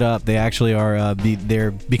 look it up. They actually are.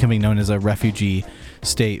 They're becoming known as a refugee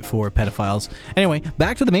state for pedophiles. Anyway,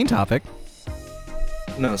 back to the main topic.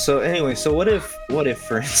 No. So anyway, so what if,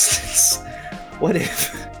 for instance, what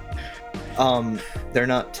if, they're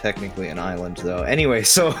not technically an island though. Anyway,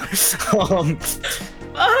 so,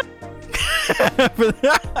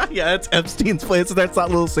 yeah, it's Epstein's place. So that's not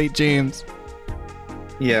Little St. James.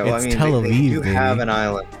 Yeah, well, it's I mean, Tel Aviv, they do have an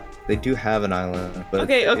island. They do have an island, but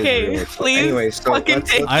okay, please. Anyway, so fucking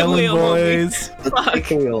take Island the wheel, boys. Let's take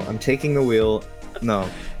the wheel. I'm taking the wheel. No.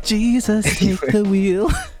 Jesus, Anyway. take the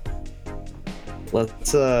wheel.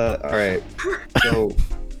 Let's all right. So,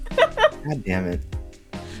 God damn it.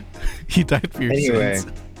 He died for your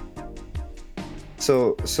sins.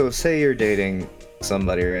 So say you're dating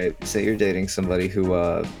somebody, right? Say you're dating somebody who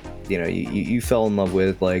you fell in love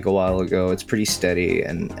with like a while ago. It's pretty steady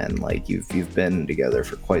and like you've been together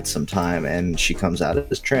for quite some time, and she comes out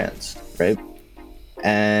as trans, right?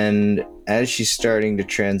 And as she's starting to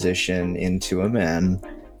transition into a man,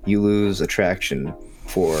 you lose attraction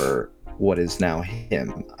for what is now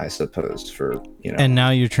him, I suppose, for And now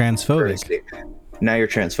you're transphobic. Now you're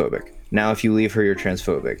transphobic. Now if you leave her, you're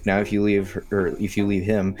transphobic. Now if you leave her, or if you leave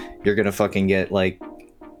him, you're gonna fucking get like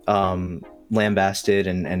lambasted,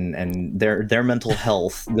 and their mental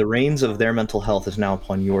health, the reins of their mental health is now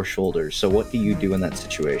upon your shoulders. So what do you do in that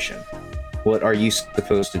situation? What are you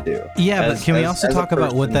supposed to do? Yeah, but can we also talk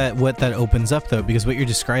about what that opens up though? Because what you're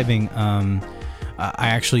describing, I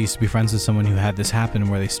actually used to be friends with someone who had this happen,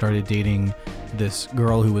 where they started dating this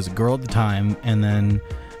girl who was a girl at the time, and then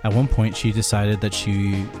at one point she decided that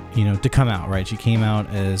she, to come out, right? She came out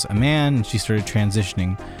as a man and she started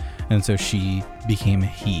transitioning, and so she became a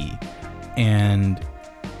he. And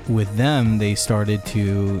with them, they started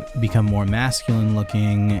to become more masculine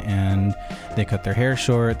looking, and they cut their hair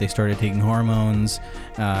short. They started taking hormones,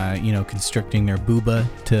 constricting their booba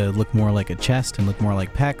to look more like a chest and look more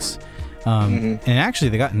like pecs. And actually,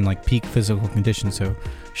 they got in like peak physical condition. So,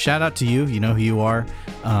 shout out to you. You know who you are.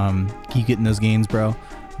 Keep getting those gains, bro.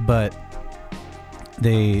 But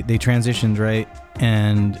they transitioned, right?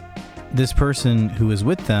 And this person who was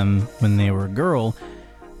with them when they were a girl,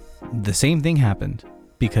 the same thing happened.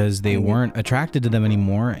 because they weren't attracted to them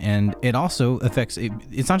anymore. And it also affects,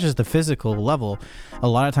 it's not just the physical level. A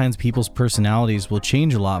lot of times people's personalities will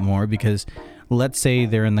change a lot more because let's say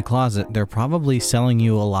they're in the closet, they're probably selling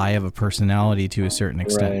you a lie of a personality to a certain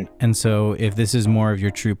extent. Right. And so if this is more of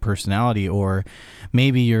your true personality, or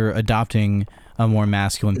maybe you're adopting a more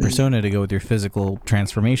masculine persona to go with your physical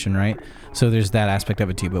transformation, right? So there's that aspect of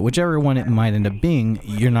it too. But whichever one it might end up being,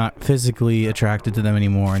 you're not physically attracted to them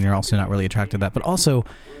anymore, and you're also not really attracted to that. But also,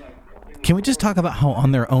 can we just talk about how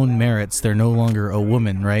on their own merits, they're no longer a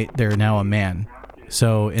woman, right? They're now a man.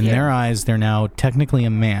 So in their eyes, they're now technically a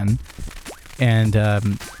man. And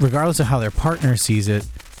regardless of how their partner sees it,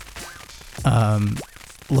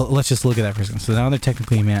 let's just look at that for a second. So now they're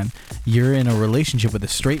technically a man. You're in a relationship with a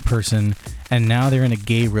straight person, and now they're in a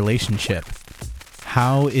gay relationship.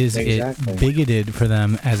 How is it bigoted for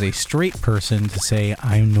them as a straight person to say,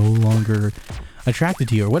 I'm no longer attracted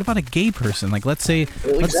to you? Or what about a gay person? Like, let's say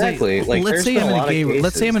I'm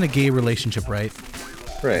in a gay relationship, right?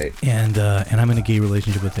 Right. And I'm in a gay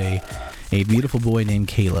relationship with a beautiful boy named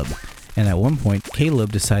Caleb. And at one point,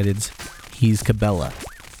 Caleb decides he's Cabela.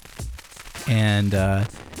 And,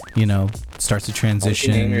 starts to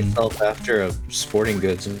transition. You name yourself after a sporting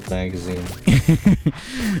goods magazine.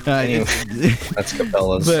 Anyway, that's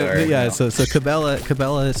Cabela. Sorry. Yeah, so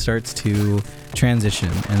Cabela starts to transition,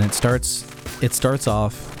 and it starts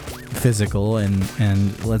off physical,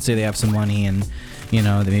 and let's say they have some money, and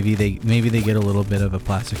maybe they get a little bit of a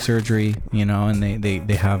plastic surgery, and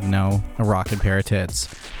they have now a rocking pair of tits,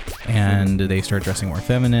 and they start dressing more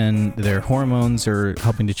feminine. Their hormones are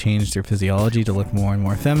helping to change their physiology to look more and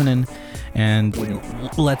more feminine. And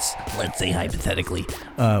let's say hypothetically,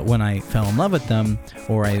 when I fell in love with them,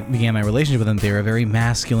 or I began my relationship with them, they were a very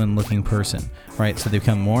masculine looking person, right? So they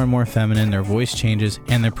become more and more feminine, their voice changes,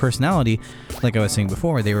 and their personality, like I was saying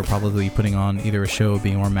before, they were probably putting on either a show of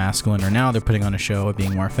being more masculine, or now they're putting on a show of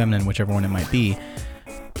being more feminine, whichever one it might be.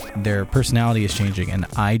 Their personality is changing, and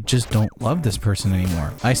I just don't love this person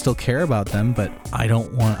anymore. I still care about them, but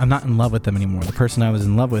I'm not in love with them anymore. The person I was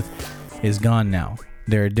in love with is gone now.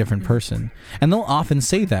 They're a different person. And they'll often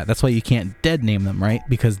say that. That's why you can't dead name them, right?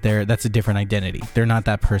 Because that's a different identity. They're not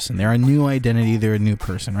that person. They're a new identity. They're a new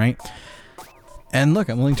person, right? And look,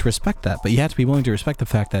 I'm willing to respect that, but you have to be willing to respect the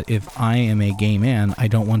fact that if I am a gay man, I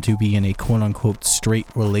don't want to be in a quote-unquote straight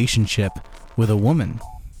relationship with a woman.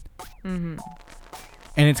 Mm-hmm.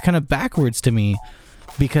 And it's kind of backwards to me,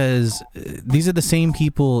 because these are the same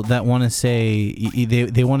people that want to say,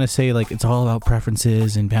 they want to say, like, it's all about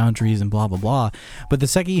preferences and boundaries and blah, blah, blah. But the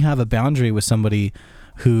second you have a boundary with somebody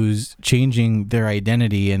who's changing their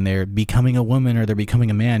identity and they're becoming a woman or they're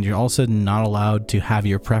becoming a man, you're all of a sudden not allowed to have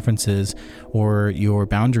your preferences or your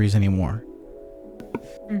boundaries anymore.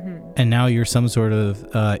 Mm-hmm. And now you're some sort of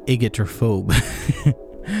igot or phobe.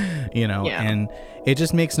 And it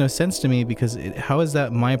just makes no sense to me, because how is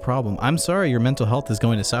that my problem? I'm sorry your mental health is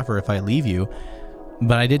going to suffer if I leave you,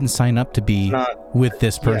 but I didn't sign up to be with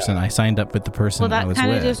this person. I signed up with the person I was with. Well,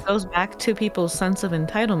 that kind of just goes back to people's sense of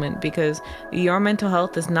entitlement, because your mental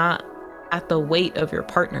health is not at the weight of your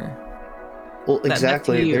partner. Well,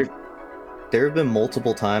 exactly. There have been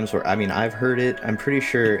multiple times where, I've heard it. I'm pretty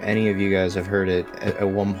sure any of you guys have heard it at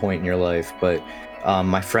one point in your life, but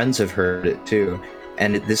my friends have heard it too.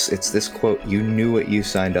 And it's this quote, "You knew what you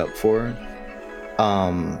signed up for."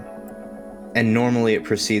 And normally it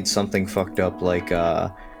precedes something fucked up, like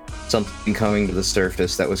something coming to the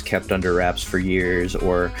surface that was kept under wraps for years,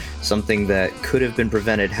 or something that could have been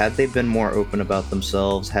prevented had they been more open about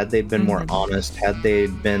themselves, had they been more honest, had they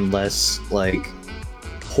been less, like,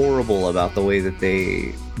 horrible about the way that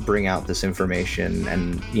they bring out this information.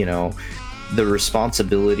 And, the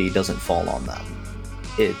responsibility doesn't fall on them.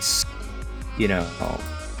 It's,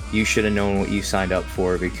 you should have known what you signed up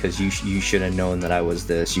for, because you should have known that I was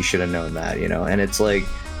this, you should have known that, and it's like,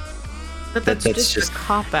 but that's just a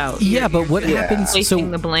cop out. Yeah, but what happens?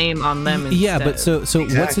 Placing the blame on them instead. Yeah, but so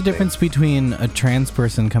exactly. What's the difference between a trans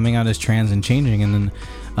person coming out as trans and changing, and then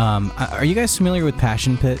are you guys familiar with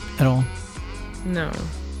Passion Pit at all? No.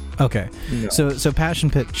 Okay, no. So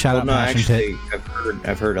Passion Pit, Passion Pit.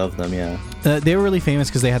 I've heard of them, yeah. They were really famous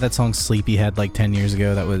because they had that song Sleepyhead like 10 years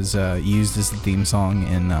ago that was used as the theme song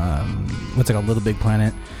in what's it called, Little Big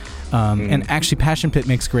Planet. And actually Passion Pit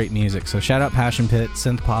makes great music, so shout out Passion Pit,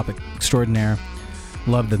 synth pop extraordinaire,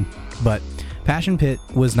 love them. But Passion Pit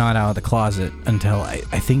was not out of the closet until I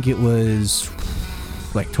think it was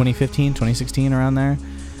like 2015, 2016, around there.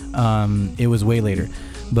 It was way later,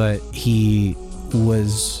 but he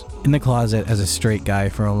was in the closet as a straight guy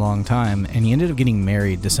for a long time, and he ended up getting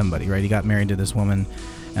married to somebody, right? He got married to this woman,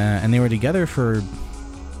 and they were together for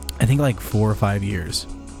I think like 4 or 5 years.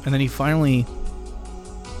 And then he finally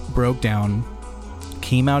broke down,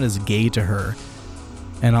 came out as gay to her,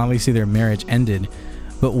 and obviously their marriage ended.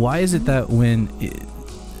 But why is it that one,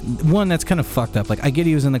 that's kind of fucked up. Like, I get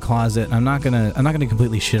he was in the closet, and I'm not gonna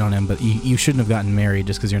completely shit on him, but you shouldn't have gotten married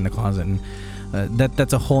just because you're in the closet. And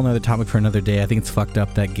that's a whole nother topic for another day. I think it's fucked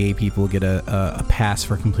up that gay people get a pass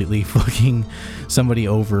for completely fucking somebody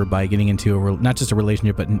over by getting into not just a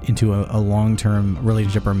relationship, but into a long-term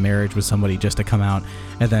relationship or marriage with somebody just to come out,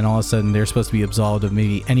 and then all of a sudden they're supposed to be absolved of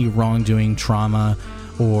maybe any wrongdoing, trauma,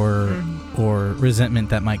 or resentment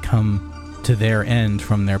that might come to their end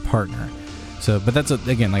from their partner. So, but that's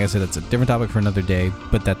again, like I said, that's a different topic for another day.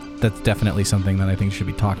 But that's definitely something that I think should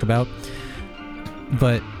be talked about.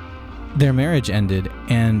 But their marriage ended,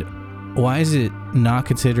 and why is it not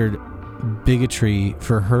considered bigotry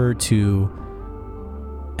for her to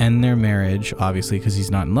end their marriage? Obviously, because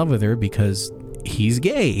he's not in love with her, because he's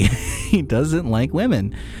gay. He doesn't like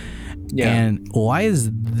women. Yeah. And why is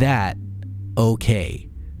that okay?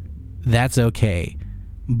 That's okay,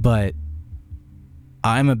 but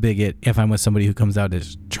I'm a bigot if I'm with somebody who comes out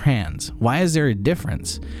as trans. Why is there a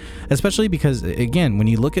difference? Especially because, again, when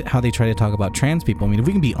you look at how they try to talk about trans people, I mean, if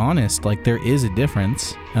we can be honest, like, there is a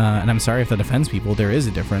difference, and I'm sorry if that offends people, there is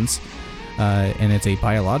a difference, and it's a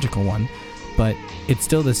biological one, but it's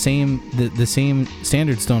still the same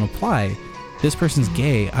standards don't apply. This person's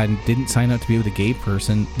gay. I didn't sign up to be with a gay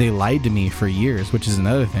person. They lied to me for years, which is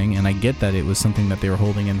another thing, and I get that it was something that they were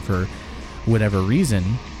holding in for whatever reason.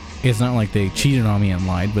 It's not like they cheated on me and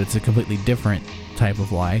lied, but it's a completely different type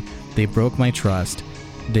of lie. They broke my trust.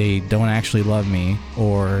 They don't actually love me,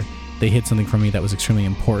 or they hid something from me that was extremely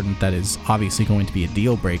important that is obviously going to be a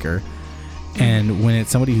deal breaker. And when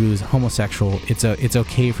it's somebody who's homosexual, it's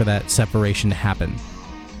okay for that separation to happen,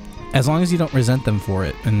 as long as you don't resent them for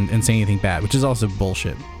it and say anything bad, which is also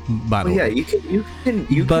bullshit. By the way, yeah, you can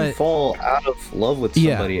fall out of love with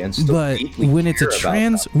somebody and still. But when it's a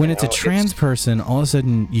trans person, all of a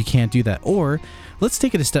sudden you can't do that. Or let's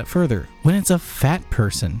take it a step further. When it's a fat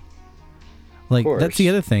person, like, that's the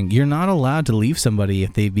other thing. You're not allowed to leave somebody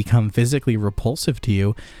if they become physically repulsive to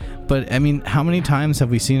you. But I mean, how many times have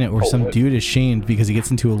we seen it where some dude is shamed because he gets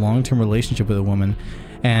into a long-term relationship with a woman?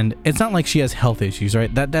 And it's not like she has health issues,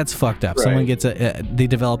 right? That's fucked up. Right. Someone gets they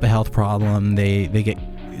develop a health problem, they get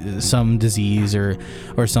some disease or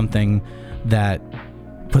something that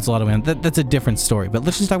puts a lot of women. That's a different story. But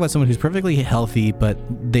let's just talk about someone who's perfectly healthy, but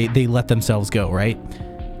they let themselves go, right?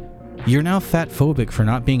 You're now fat phobic for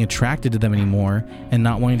not being attracted to them anymore and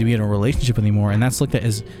not wanting to be in a relationship anymore, and that's looked at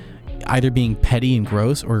as either being petty and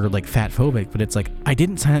gross or like fat phobic. But it's like, I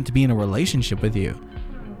didn't sign up to be in a relationship with you.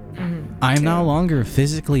 I'm no longer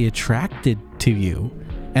physically attracted to you.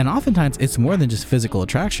 And oftentimes it's more than just physical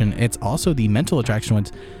attraction, it's also the mental attraction.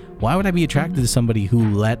 Why would I be attracted to somebody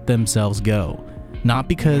who let themselves go? Not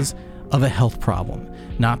because of a health problem,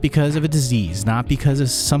 not because of a disease, not because of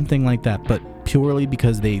something like that, but purely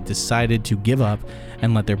because they decided to give up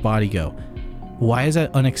and let their body go. Why is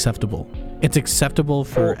that unacceptable? It's acceptable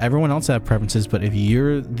for everyone else to have preferences, but if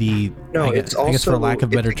you're I guess for lack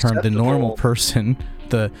of a better term, the normal person,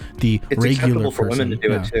 the regular person. It's acceptable for women to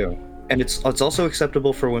do it too. And it's also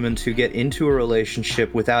acceptable for women to get into a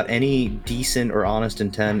relationship without any decent or honest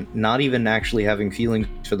intent, not even actually having feelings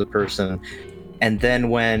for the person. And then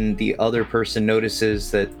when the other person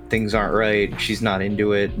notices that things aren't right, she's not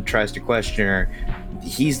into it, and tries to question her,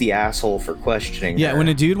 he's the asshole for questioning her. Yeah, when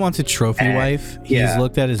a dude wants a trophy wife, he's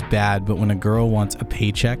looked at as bad, but when a girl wants a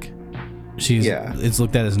paycheck, it's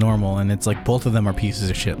looked at as normal, and it's like both of them are pieces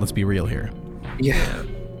of shit. Let's be real here. Yeah.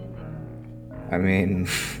 I mean...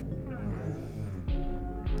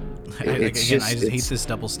 I just hate this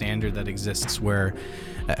double standard that exists where,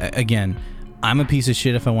 again, I'm a piece of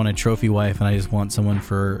shit if I want a trophy wife and I just want someone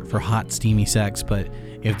for hot, steamy sex. But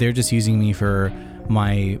if they're just using me for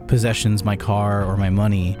my possessions, my car, or my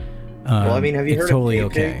money, well, I mean, have you heard totally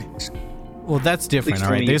of Pay okay. Pigs? Well, that's different, all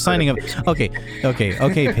right? They're signing up. Okay,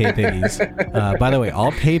 Pay Piggies. By the way,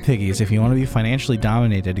 all Pay Piggies, if you want to be financially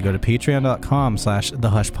dominated, to go to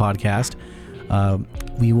patreon.com/thehushpodcast.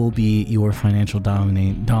 We will be your financial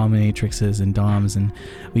dominatrixes and doms, and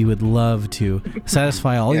we would love to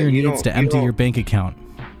satisfy all your needs to empty your bank account.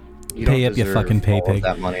 Pay up, you fucking pay pig.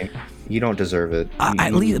 That money. You don't deserve it.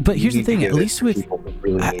 At least, but here's the thing. At least with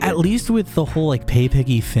the whole like pay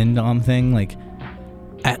piggy findom thing, like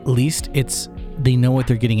at least they know what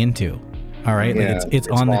they're getting into. All right, like it's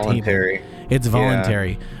on the table. It's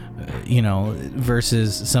voluntary.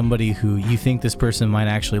 versus somebody who you think this person might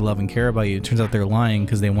actually love and care about you. It turns out they're lying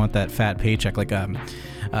because they want that fat paycheck. Like,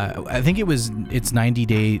 I think it's 90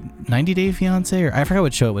 Day Fiance, or I forgot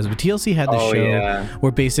what show it was, but TLC had this show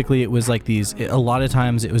where basically it was like these, a lot of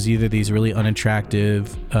times it was either these really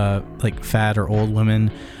unattractive, like fat or old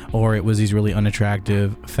women, or it was these really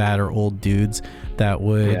unattractive fat or old dudes that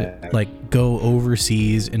would like go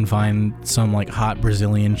overseas and find some like hot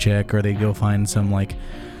Brazilian chick, or they go find some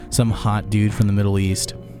hot dude from the Middle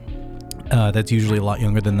East that's usually a lot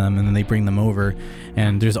younger than them, and then they bring them over,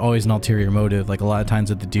 and there's always an ulterior motive. Like a lot of times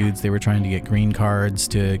with the dudes, they were trying to get green cards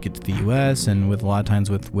to get to the US, and with a lot of times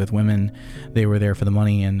with women, they were there for the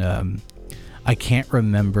money. And I can't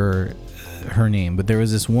remember her name, but there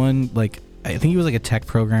was this one, like I think he was like a tech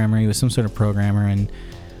programmer, he was some sort of programmer, and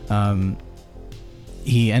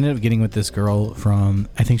he ended up getting with this girl from,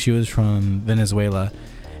 I think she was from Venezuela,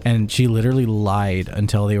 and she literally lied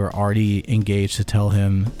until they were already engaged to tell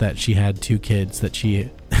him that she had 2 kids that she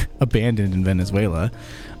abandoned in Venezuela,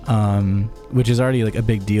 which is already like a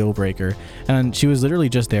big deal breaker. And she was literally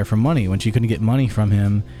just there for money. When she couldn't get money from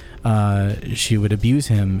him, she would abuse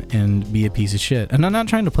him and be a piece of shit. And I'm not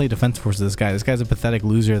trying to play defense force of this guy. This guy's a pathetic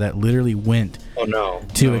loser that literally went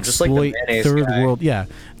to exploit third world. Yeah,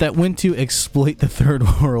 that went to exploit the third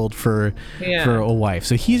world for a wife.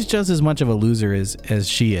 So he's just as much of a loser as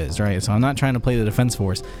she is, right? So I'm not trying to play the defense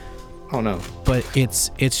force. Oh no. But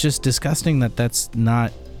it's just disgusting that that's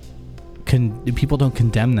not. People don't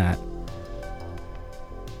condemn that.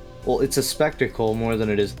 Well, it's a spectacle more than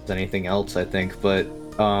it is anything else, I think. But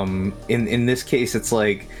in this case, it's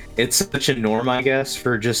like it's such a norm, I guess,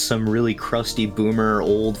 for just some really crusty boomer,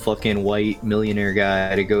 old fucking white millionaire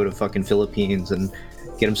guy to go to fucking Philippines and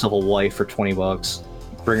get himself a wife for $20,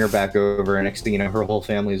 bring her back over, and next thing you know, her whole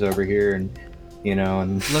family's over here, and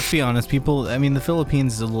and let's be honest, people. I mean, the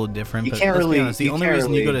Philippines is a little different. You can't really. The only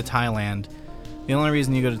reason you go to Thailand. The only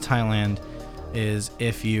reason you go to Thailand is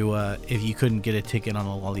if you couldn't get a ticket on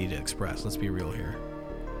Lolita Express. Let's be real here.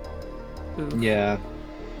 Yeah,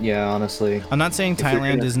 honestly. I'm not saying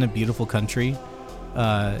Thailand isn't a beautiful country,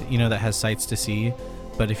 that has sights to see.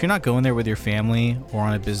 But if you're not going there with your family or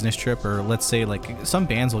on a business trip, or let's say like some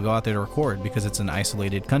bands will go out there to record because it's an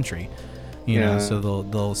isolated country. So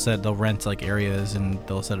they'll rent like areas and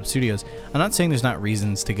they'll set up studios. I'm not saying there's not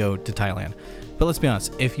reasons to go to Thailand, but let's be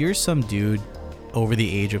honest. If you're some dude over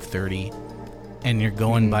the age of 30 and you're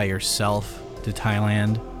going by yourself to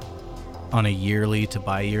Thailand on a yearly to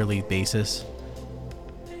bi-yearly basis,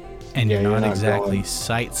 and you're not exactly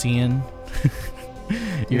sightseeing,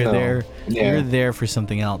 you're there for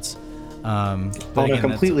something else. On a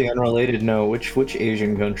completely unrelated note, which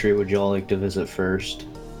Asian country would y'all like to visit first?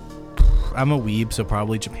 I'm a weeb, so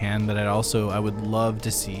probably Japan, but I would love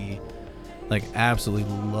to see, like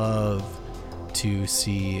absolutely love to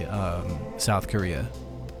see South Korea.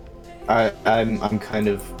 I'm kind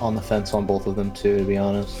of on the fence on both of them too, to be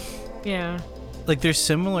honest. Yeah. Like they're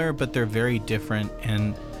similar, but they're very different,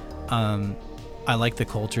 and I like the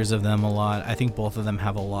cultures of them a lot. I think both of them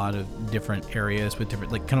have a lot of different areas with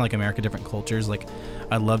different, like kind of like America, different cultures. Like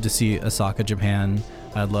I'd love to see Osaka, Japan.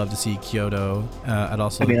 I'd love to see Kyoto. I'd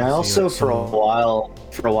also.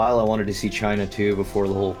 For a while I wanted to see China too before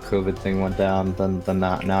the whole COVID thing went down. Then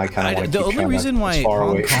now I kind of want to. The only reason why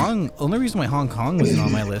Hong Kong wasn't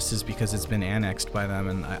on my list is because it's been annexed by them,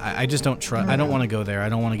 and I just don't trust. I don't want to go there. I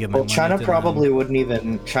don't want to give my money China to probably them. wouldn't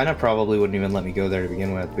even let me go there to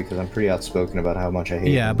begin with, because I'm pretty outspoken about how much I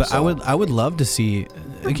hate. Yeah, them, but so. I would love to see.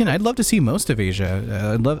 Again, I'd love to see most of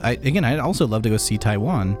Asia. I'd also love to go see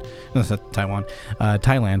Taiwan. No, it's not Taiwan.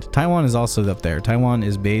 Thailand. Taiwan is also up there. Taiwan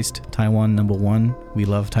is based. Taiwan #1. We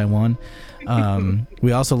love Taiwan.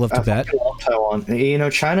 We also love Tibet. I love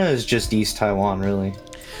Taiwan. China is just East Taiwan, really.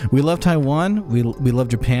 We love Taiwan. We love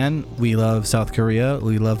Japan. We love South Korea.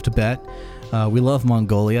 We love Tibet. We love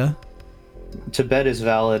Mongolia. Tibet is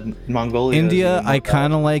valid. Mongolia. India, I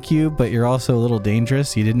kind of like you, but you're also a little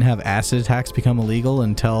dangerous. You didn't have acid attacks become illegal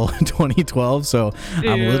until 2012, so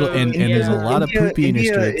I'm a little. And there's a lot of poopy in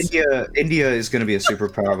your streets. India is going to be a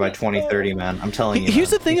superpower by 2030, man. I'm telling you. Here's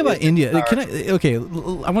the thing about India.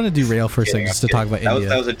 I want to derail for a second just to talk about India.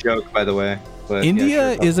 That was a joke, by the way. But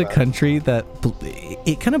India is a country that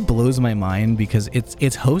it kind of blows my mind because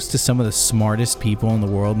it's host to some of the smartest people in the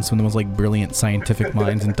world and some of the most like brilliant scientific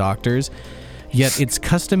minds and doctors. Yet it's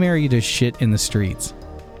customary to shit in the streets.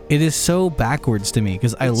 It is so backwards to me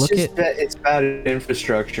because it's bad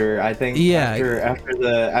infrastructure. I think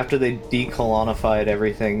after they decolonified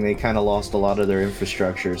everything, they kind of lost a lot of their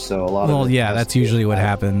infrastructure. So that's usually what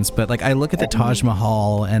happens. But like I look at the Taj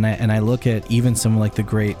Mahal and I look at even some like the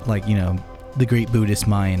great the great Buddhist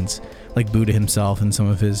minds, like Buddha himself and some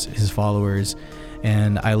of his followers,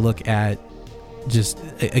 and I look at just,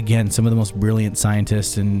 again, some of the most brilliant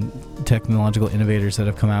scientists and technological innovators that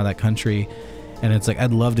have come out of that country, and it's like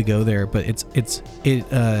I'd love to go there, but it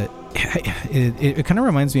kind of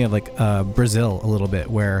reminds me of like Brazil a little bit,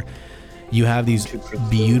 where you have these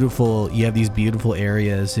beautiful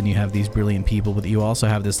areas and you have these brilliant people, but you also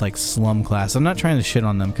have this like slum class. I'm not trying to shit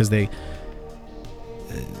on them because they're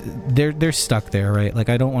stuck there, right? Like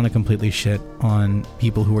I don't want to completely shit on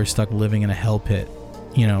people who are stuck living in a hell pit,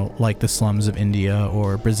 you know, like the slums of India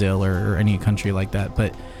or Brazil or any country like that,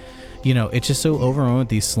 but you know, it's just so overrun with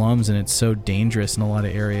these slums, and it's so dangerous in a lot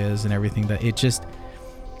of areas and everything that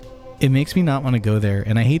it makes me not want to go there.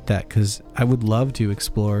 And I hate that, because I would love to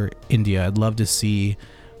explore India. I'd love to see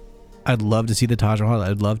the Taj Mahal.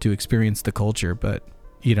 I'd love to experience the culture, but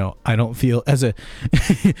you know, I don't feel as a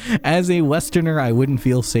Westerner, I wouldn't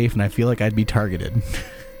feel safe, and I feel like I'd be targeted.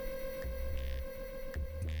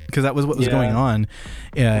 Because that was what was going on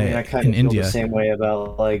I kind in of feel India. the same way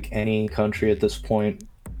about like any country at this point.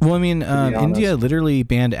 Well, I mean, India literally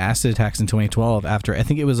banned acid attacks in 2012 after, I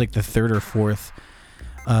think it was like the third or fourth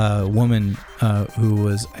woman who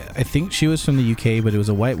was, I think she was from the UK, but it was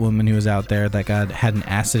a white woman who was out there that had an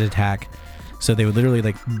acid attack. So they would literally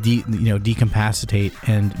like decapacitate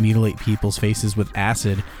and mutilate people's faces with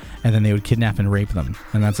acid, and then they would kidnap and rape them,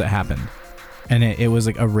 and that's what happened. And it was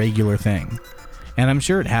like a regular thing. And I'm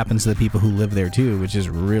sure it happens to the people who live there too, which is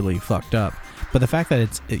really fucked up. But the fact that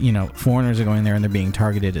it's, you know, foreigners are going there and they're being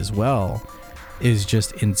targeted as well is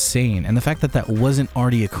just insane. And the fact that wasn't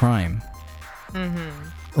already a crime.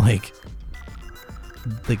 Mm-hmm. Like,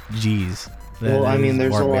 geez. Well, I mean,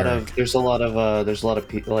 there's a lot of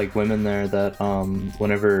people, like women there that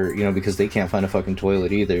whenever, you know, because they can't find a fucking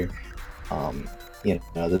toilet either, you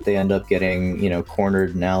know, that they end up getting, you know,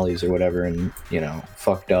 cornered in alleys or whatever, and, you know,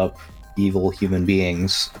 fucked up evil human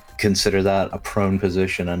beings consider that a prone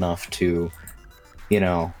position enough to, you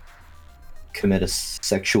know, commit a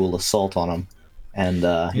sexual assault on them. And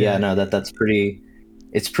that's pretty,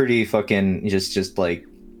 it's pretty fucking just like,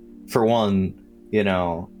 for one, you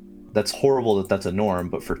know, that's horrible that that's a norm,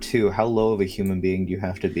 but for two, how low of a human being do you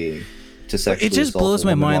have to be to sexually assault? It just blows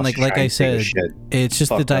my mind. Like I said, it's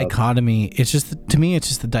just the dichotomy. It's just, to me, it's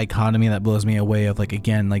just the dichotomy that blows me away of, like,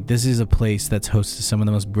 again, like, this is a place that's host to some of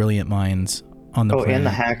the most brilliant minds on the planet. And the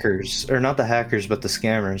hackers, or not the hackers, but the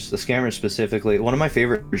scammers specifically. One of my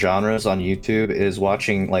favorite genres on YouTube is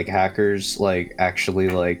watching like hackers like actually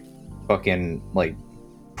like fucking like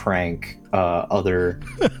prank other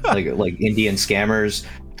like Indian scammers.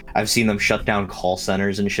 I've seen them shut down call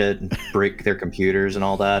centers and shit and break their computers and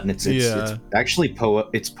all that, and it's actually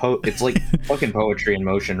it's like fucking poetry in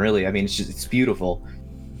motion, really. I mean, it's beautiful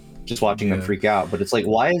just watching them freak out. But it's like,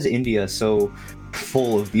 why is India so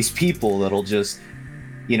full of these people that'll just,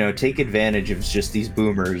 you know, take advantage of just these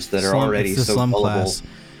boomers that are already so gullible? Class.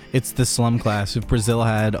 It's the slum class. If Brazil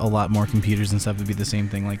had a lot more computers and stuff, it'd be the same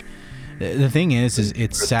thing. Like, the thing is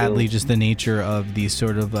it's sadly just the nature of these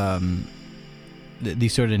sort of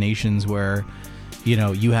nations where, you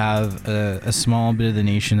know, you have a small bit of the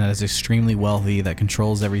nation that is extremely wealthy, that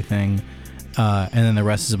controls everything, and then the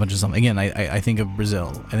rest is a bunch of something. Again, I think of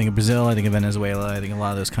Brazil. I think of Venezuela. I think of a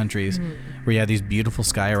lot of those countries where you have these beautiful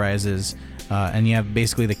sky rises, and you have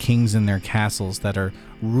basically the kings in their castles that are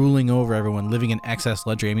ruling over everyone, living in excess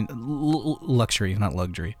luxury. I mean, luxury, not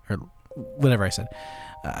luxury, or whatever I said.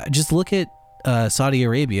 Just look at Saudi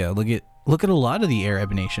Arabia. Look at a lot of the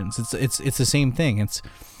Arab nations. It's the same thing.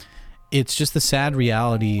 It's just the sad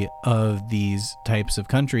reality of these types of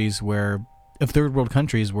countries, of third world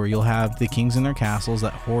countries, where you'll have the kings in their castles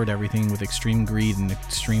that hoard everything with extreme greed and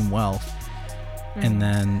extreme wealth, and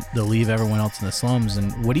then they'll leave everyone else in the slums.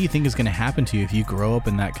 And what do you think is going to happen to you if you grow up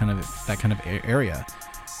in that kind of area?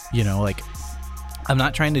 You know, like, I'm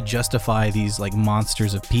not trying to justify these like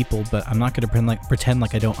monsters of people, but I'm not going to pretend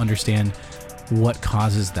like I don't understand what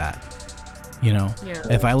causes that. You know,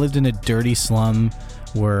 if I lived in a dirty slum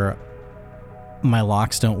where my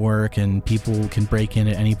locks don't work and people can break in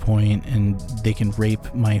at any point and they can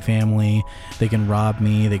rape my family, they can rob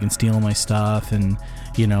me, they can steal my stuff, and,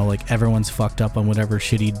 you know, like, everyone's fucked up on whatever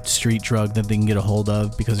shitty street drug that they can get a hold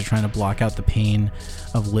of because they're trying to block out the pain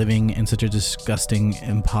of living in such a disgusting,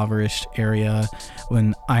 impoverished area,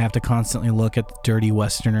 when I have to constantly look at the dirty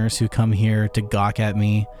Westerners who come here to gawk at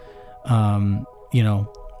me, you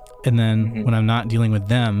know. And then when I'm not dealing with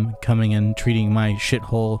them coming and treating my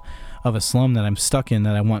shithole of a slum that I'm stuck in,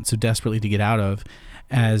 that I want so desperately to get out of,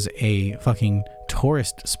 as a fucking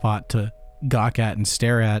tourist spot to gawk at and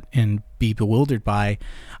stare at and be bewildered by.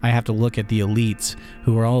 I have to look at the elites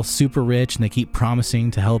who are all super rich and they keep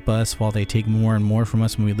promising to help us while they take more and more from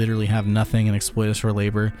us when we literally have nothing and exploit us for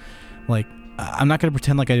labor. Like, I'm not going to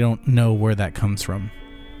pretend like I don't know where that comes from.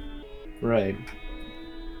 Right.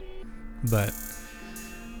 But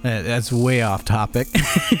that's way off topic.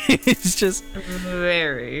 It's just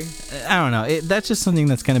very. I don't know. That's just something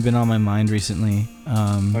that's kind of been on my mind recently.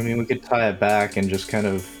 I mean, we could tie it back and just kind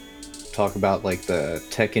of talk about like the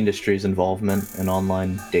tech industry's involvement in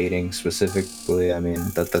online dating specifically. I mean,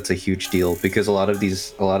 that's a huge deal because a lot of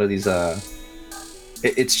these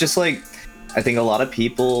it's just like, I think a lot of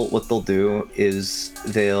people, what they'll do is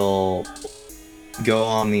they'll go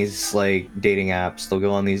on these like dating apps, they'll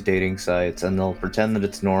go on these dating sites and they'll pretend that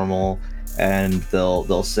it's normal, and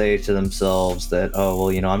they'll say to themselves that, oh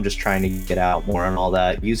well, you know, I'm just trying to get out more and all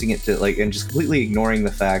that, using it to like, and just completely ignoring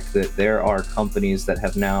the fact that there are companies that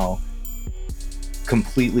have now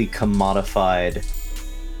completely commodified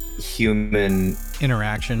human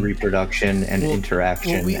interaction, reproduction, and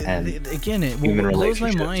interaction, and again, what blows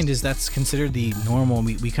my mind is that's considered the normal.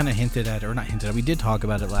 We kind of hinted at, or not hinted at, we did talk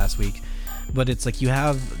about it last week, but it's like you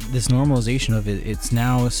have this normalization of it. It's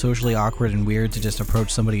now socially awkward and weird to just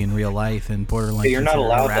approach somebody in real life and borderline. But you're not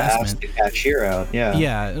allowed to ask the cashier out.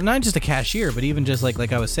 Yeah, not just a cashier, but even just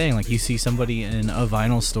like I was saying, like you see somebody in a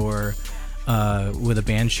vinyl store with a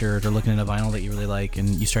band shirt or looking at a vinyl that you really like, and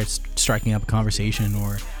you start striking up a conversation,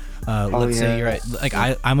 or let's say you're at, like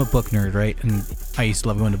I'm a book nerd, right? And I used to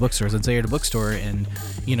love going to bookstores. Let's say you're at a bookstore and,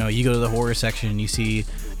 you know, you go to the horror section and you see,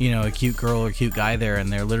 you know, a cute girl or cute guy there,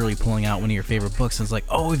 and they're literally pulling out one of your favorite books, and it's like,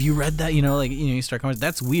 oh, have you read that? You know, like, you know, you start conversation.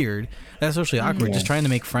 That's weird. That's socially awkward. Yeah. Just trying to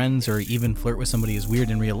make friends or even flirt with somebody is weird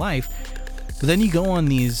in real life. But then you go on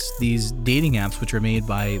these dating apps, which are made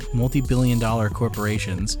by multi-billion-dollar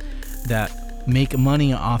corporations that make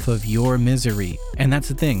money off of your misery. And that's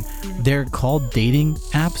the thing, they're called dating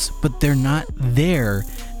apps, but they're not there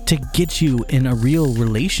to get you in a real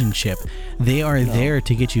relationship. They are there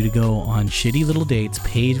to get you to go on shitty little dates,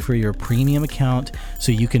 paid for your premium account,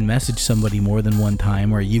 so you can message somebody more than one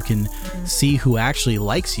time, or you can see who actually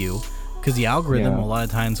likes you, because the algorithm a lot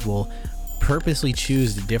of times will purposely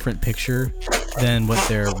choose a different picture than what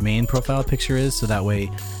their main profile picture is, so that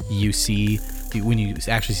way you see, when you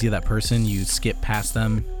actually see that person, you skip past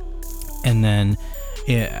them, and then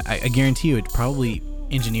I guarantee you it probably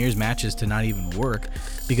engineers matches to not even work,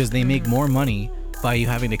 because they make more money by you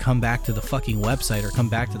having to come back to the fucking website or come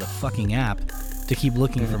back to the fucking app to keep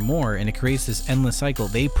looking for more, and it creates this endless cycle.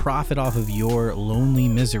 They profit off of your lonely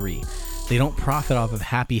misery. They don't profit off of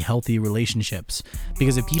happy, healthy relationships,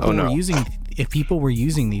 because if people were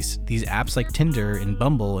using these apps like Tinder and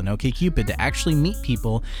Bumble and OkCupid to actually meet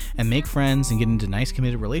people and make friends and get into nice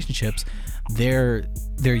committed relationships, their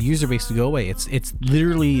user base would go away. It's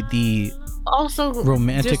literally the also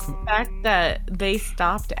romantic just the fact that they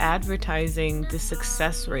stopped advertising the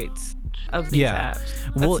success rates of these apps.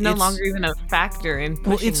 That's no longer even a factor in pushing.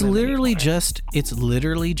 Well, it's literally just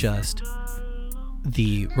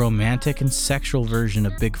the romantic and sexual version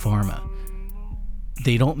of Big Pharma.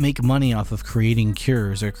 They don't make money off of creating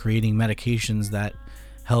cures or creating medications that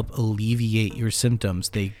help alleviate your symptoms.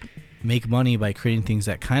 They make money by creating things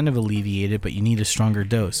that kind of alleviate it, but you need a stronger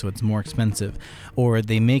dose, so it's more expensive. Or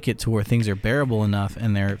they make it to where things are bearable enough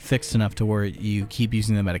and they're fixed enough to where you keep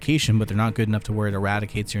using the medication, but they're not good enough to where it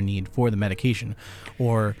eradicates your need for the medication.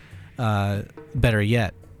 Or better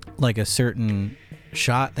yet, like a certain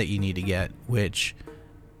shot that you need to get, which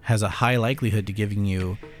has a high likelihood to giving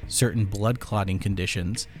you certain blood clotting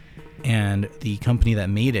conditions, and the company that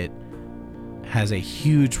made it has a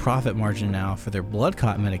huge profit margin now for their blood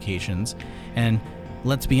clot medications. And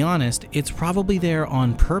let's be honest, it's probably there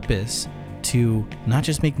on purpose to not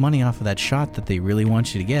just make money off of that shot that they really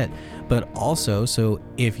want you to get, but also so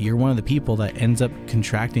if you're one of the people that ends up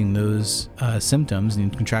contracting those symptoms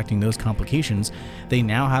and contracting those complications, they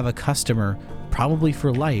now have a customer probably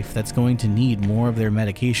for life that's going to need more of their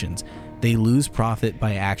medications. They lose profit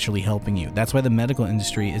by actually helping you. That's why the medical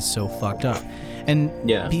industry is so fucked up. And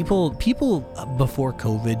people before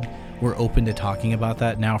COVID were open to talking about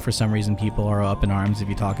that. Now for some reason people are up in arms if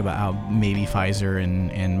you talk about how maybe Pfizer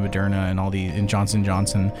and Moderna and all and Johnson &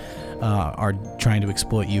 Johnson are trying to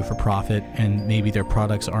exploit you for profit, and maybe their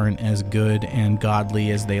products aren't as good and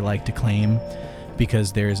godly as they like to claim,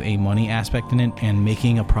 because there's a money aspect in it, and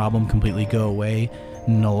making a problem completely go away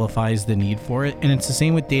nullifies the need for it. And it's the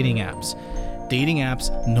same with dating apps. Dating apps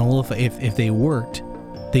nullify, if they worked,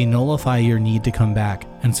 they nullify your need to come back,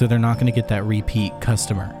 and so they're not going to get that repeat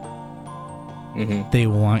customer. They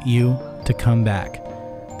want you to come back.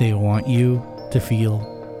 They want you to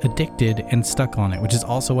feel addicted and stuck on it, which is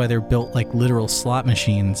also why they're built like literal slot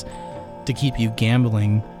machines to keep you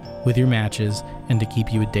gambling with your matches and to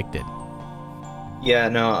keep you addicted. Yeah,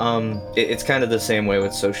 no, it's kind of the same way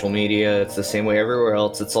with social media. It's the same way everywhere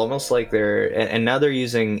else. It's almost like and now they're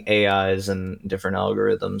using AIs and different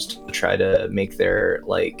algorithms to try to make their,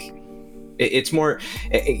 like, it's more,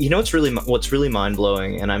 you know, what's really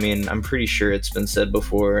mind-blowing, and I mean, I'm pretty sure it's been said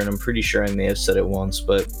before, and I'm pretty sure I may have said it once,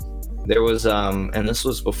 but there was, and this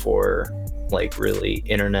was before, like, really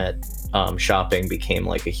internet shopping became,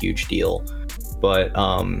 like, a huge deal, but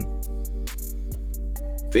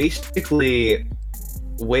basically,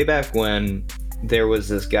 way back when, there was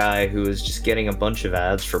this guy who was just getting a bunch of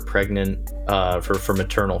ads for pregnant, for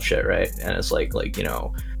maternal shit, right? And it's like, you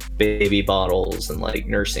know, baby bottles and like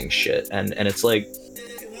nursing shit, and it's like,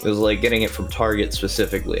 it was like getting it from Target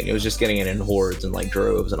specifically, and he was just getting it in hordes and like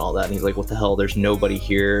droves and all that, and he's like, what the hell, there's nobody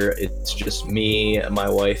here, it's just me, my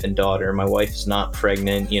wife and daughter, my wife's not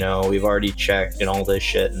pregnant, you know, we've already checked and all this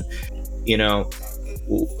shit, and you know,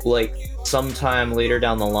 like sometime later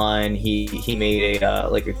down the line he made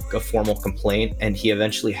a formal complaint, and he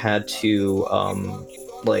eventually had to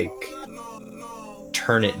like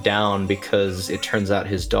turn it down because it turns out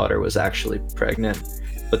his daughter was actually pregnant.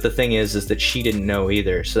 But the thing is that she didn't know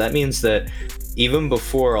either. So that means that even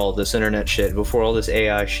before all this internet shit, before all this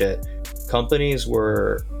AI shit, companies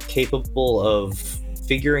were capable of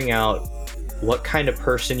figuring out what kind of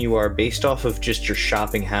person you are based off of just your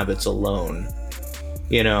shopping habits alone.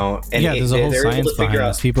 You know, and yeah, there's a whole science behind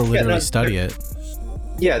this. People literally study it.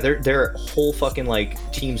 Yeah, they're whole fucking like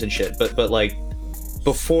teams and shit. But like,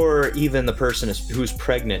 before even the person who's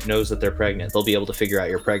pregnant knows that they're pregnant, they'll be able to figure out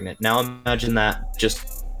you're pregnant. Now imagine that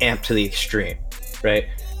just amped to the extreme, right?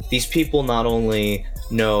 These people not only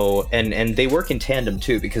know, and they work in tandem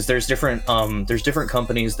too, because there's different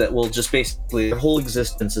companies that will just basically, their whole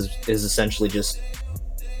existence is essentially just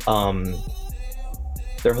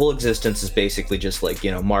their whole existence is basically just like,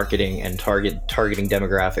 you know, marketing and targeting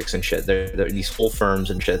demographics and shit. They're these whole firms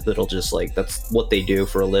and shit that'll just like, that's what they do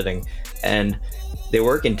for a living, and they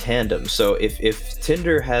work in tandem. So if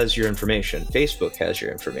Tinder has your information, Facebook has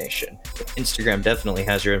your information, Instagram definitely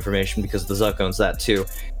has your information because the Zuck owns that too,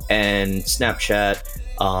 and Snapchat,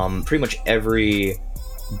 pretty much every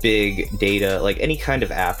big data, like any kind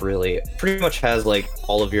of app really, pretty much has like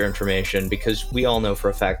all of your information, because we all know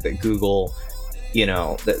for a fact that Google, you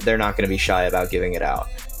know, that they're not going to be shy about giving it out,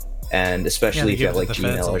 and especially if you have like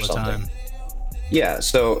Gmail or something. Yeah,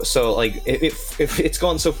 so like if it's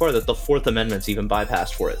gone so far that the Fourth Amendment's even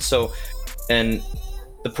bypassed for it. So, and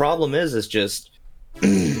the problem is just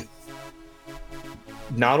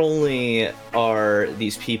not only are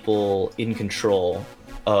these people in control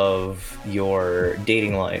of your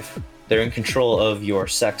dating life, they're in control of your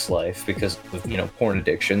sex life because of, you know, porn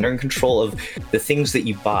addiction. They're in control of the things that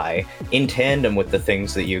you buy in tandem with the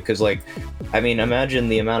things that you, because like, I mean, imagine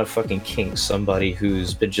the amount of fucking kinks somebody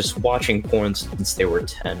who's been just watching porn since they were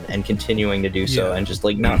 10 and continuing to do so, and just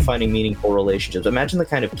like not finding meaningful relationships. Imagine the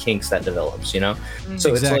kind of kinks that develops, you know? So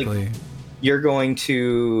exactly. It's like, you're going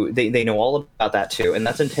to, they know all about that too, and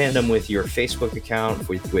that's in tandem with your Facebook account,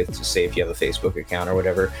 with say if you have a Facebook account or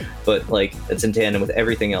whatever, but like it's in tandem with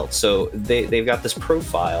everything else. So they've got this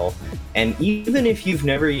profile, and even if you've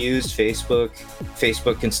never used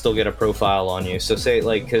Facebook can still get a profile on you. So say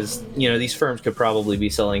like, because you know, these firms could probably be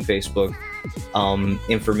selling Facebook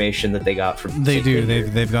information that they got from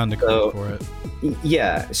they've gone to court for it.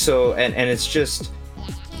 Yeah, so and it's just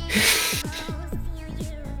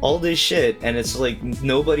all this shit, and it's like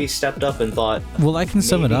nobody stepped up and thought. Well, I can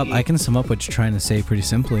sum it up. I can sum up what you're trying to say pretty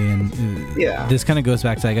simply, and this kind of goes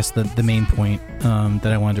back to, I guess, the main point that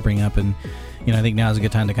I wanted to bring up, and you know, I think now is a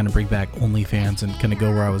good time to kind of bring back OnlyFans and kind of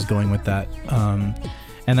go where I was going with that.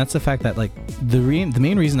 And that's the fact that like the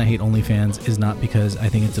main reason I hate OnlyFans is not because I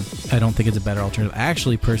don't think it's a better alternative. I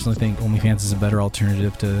actually personally think OnlyFans is a better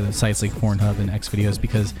alternative to sites like Pornhub and Xvideos,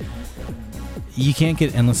 because you can't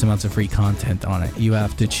get endless amounts of free content on it. You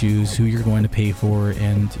have to choose who you're going to pay for,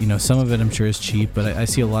 and you know, some of it I'm sure is cheap, but I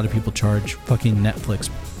see a lot of people charge fucking Netflix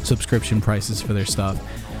subscription prices for their stuff.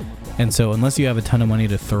 And so unless you have a ton of money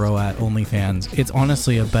to throw at OnlyFans, it's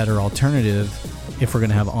honestly a better alternative if we're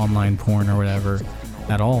going to have online porn or whatever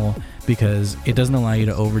at all, because it doesn't allow you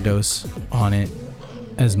to overdose on it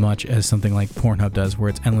as much as something like Pornhub does, where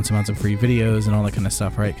it's endless amounts of free videos and all that kind of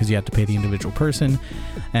stuff, right? Because you have to pay the individual person,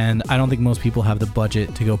 and I don't think most people have the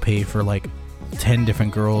budget to go pay for like 10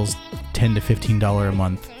 different girls $10 to $15 a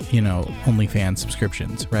month, you know, OnlyFans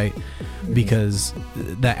subscriptions, right? Because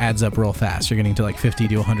that adds up real fast. You're getting to like $50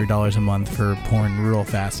 to $100 a month for porn real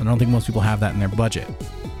fast, and I don't think most people have that in their budget.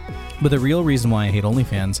 But the real reason why I hate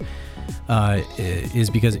OnlyFans is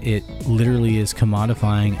because it literally is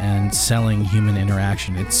commodifying and selling human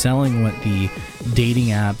interaction. It's selling what the dating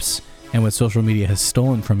apps and what social media has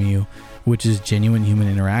stolen from you, which is genuine human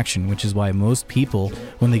interaction, which is why most people,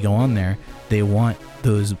 when they go on there, they want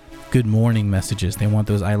those good morning messages. They want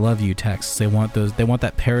those I love you texts. They want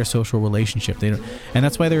that parasocial relationship. And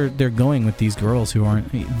that's why they're going with these girls who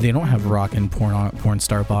they don't have rock and porn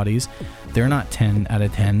star bodies. They're not 10 out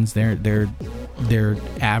of 10s. They're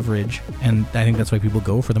average, and I think that's why people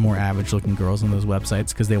go for the more average looking girls on those websites,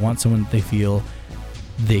 because they want someone they feel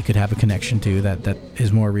they could have a connection to that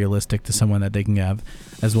is more realistic to someone that they can have,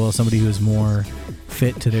 as well as somebody who is more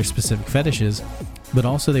fit to their specific fetishes. But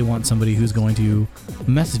also they want somebody who's going to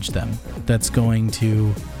message them, that's going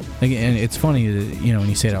to, and it's funny, when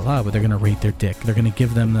you say it out loud, but they're going to rate their dick. They're going to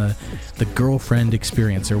give them the girlfriend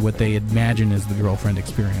experience, or what they imagine is the girlfriend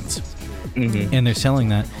experience. Mm-hmm. And they're selling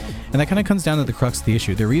that. And that kind of comes down to the crux of the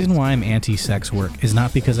issue. The reason why I'm anti-sex work is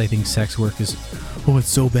not because I think sex work is, it's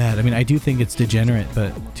so bad. I mean, I do think it's degenerate,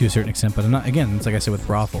 but to a certain extent. But I'm not, again, it's like I said with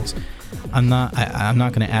brothels. I'm not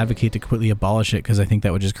going to advocate to completely abolish it, because I think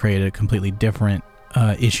that would just create a completely different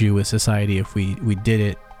issue with society if we did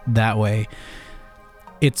it that way.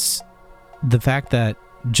 It's the fact that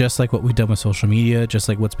just like what we've done with social media, just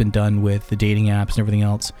like what's been done with the dating apps and everything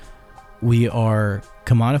else, we are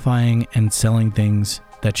commodifying and selling things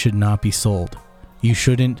that should not be sold. You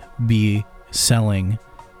shouldn't be selling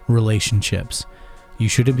relationships. You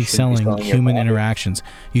shouldn't be selling human interactions.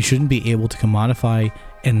 You shouldn't be able to commodify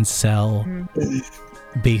and sell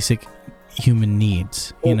basic human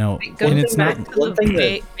needs, and it's not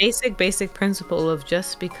basic principle of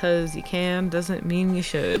just because you can doesn't mean you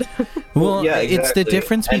should. Well, yeah, exactly. It's the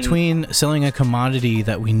difference between selling a commodity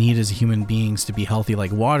that we need as human beings to be healthy,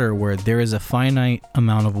 like water, where there is a finite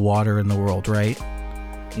amount of water in the world, right?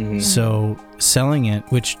 Mm-hmm. So selling it,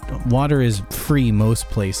 which water is free most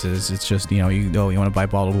places, it's just, you want to buy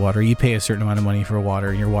bottled water, you pay a certain amount of money for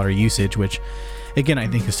water and your water usage, which again, I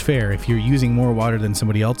think is fair. If you're using more water than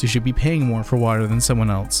somebody else, you should be paying more for water than someone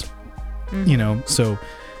else. Mm-hmm. So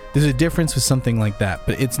there's a difference with something like that,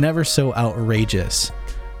 but it's never so outrageous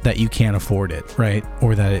that you can't afford it, right?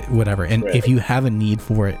 Or that whatever. And if you have a need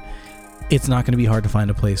for it, it's not going to be hard to find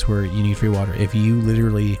a place where you need free water. If you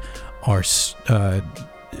literally are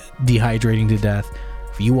dehydrating to death,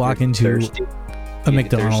 if you walk into a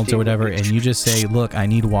McDonald's or whatever and you just say, look, I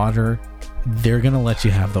need water, they're going to let you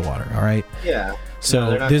have the water, all right? Yeah.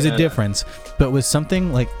 So there's a difference. But with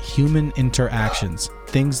something like human interactions,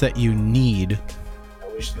 things that you need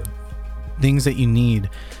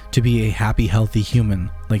to be a happy, healthy human,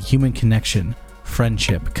 like human connection,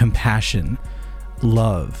 friendship, compassion,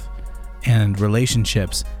 love, and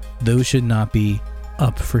relationships, those should not be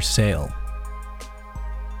up for sale.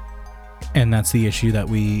 And that's the issue that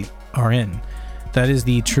we are in. That is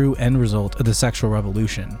the true end result of the sexual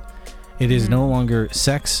revolution. It is no longer,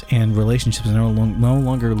 sex and relationships are no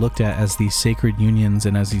longer looked at as these sacred unions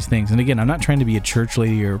and as these things. And again, I'm not trying to be a church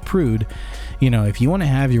lady or a prude. If you want to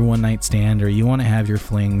have your one night stand or you want to have your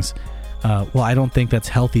flings, I don't think that's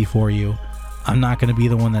healthy for you. I'm not going to be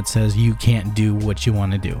the one that says you can't do what you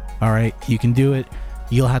want to do. All right, you can do it.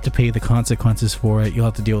 You'll have to pay the consequences for it. You'll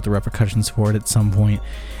have to deal with the repercussions for it at some point.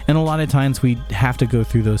 And a lot of times we have to go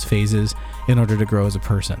through those phases in order to grow as a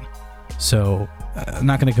person. So I'm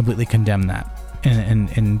not going to completely condemn that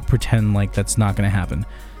and pretend like that's not going to happen.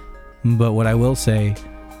 But what I will say,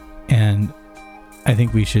 and I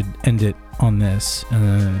think we should end it on this,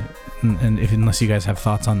 and unless you guys have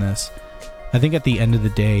thoughts on this, I think at the end of the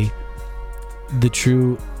day, the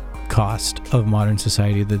true cost of modern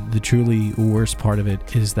society, the truly worst part of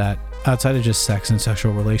it, is that outside of just sex and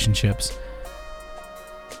sexual relationships,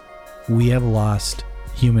 we have lost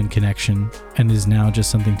human connection and is now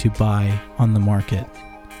just something to buy on the market,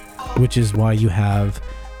 which is why you have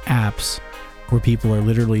apps where people are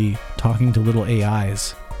literally talking to little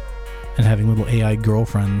AIs and having little AI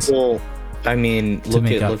girlfriends. Well, I mean, look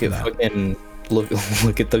at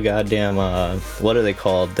the goddamn what are they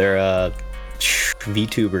called? They're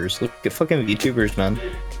VTubers. Look at fucking VTubers, man.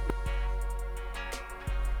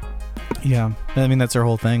 Yeah, I mean that's their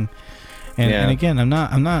whole thing. And again, I'm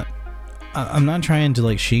not trying to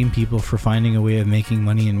like shame people for finding a way of making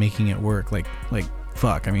money and making it work. Like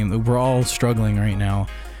fuck. I mean, we're all struggling right now.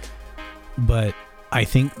 But I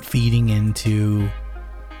think feeding into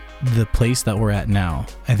the place that we're at now,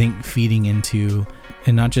 I think feeding into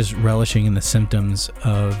and not just relishing in the symptoms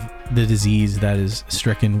of the disease that is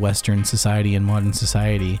stricken Western society and modern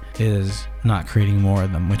society is not creating more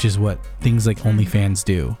of them, which is what things like OnlyFans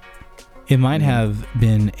do. It might have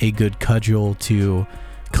been a good cudgel to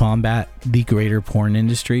combat the greater porn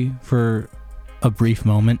industry for a brief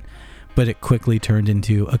moment, but it quickly turned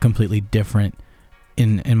into a completely different,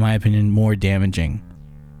 in my opinion, more damaging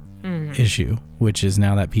issue, which is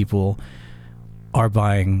now that people are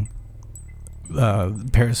buying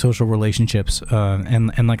parasocial relationships,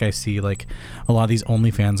 and like I see, like a lot of these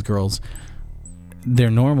OnlyFans girls,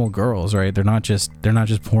 they're normal girls, right? They're not just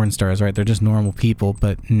porn stars, right? They're just normal people,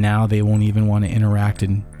 but now they won't even want to interact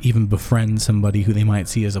and even befriend somebody who they might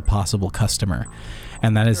see as a possible customer,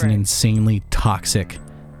 and that is an insanely toxic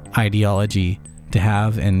ideology to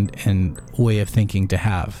have and way of thinking to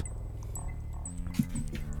have.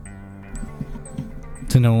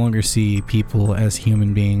 To no longer see people as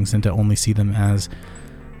human beings and to only see them as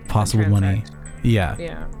possible money.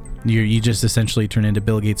 Yeah. You just essentially turn into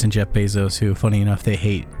Bill Gates and Jeff Bezos, who, funny enough, they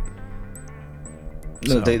hate.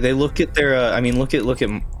 No, they look at their. Look at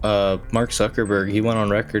Mark Zuckerberg. He went on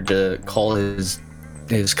record to call his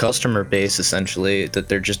customer base essentially that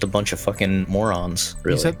they're just a bunch of fucking morons.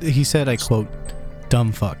 Really, he said, I quote,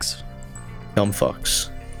 "dumb fucks." Dumb fucks.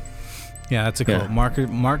 Yeah, that's a quote. Mark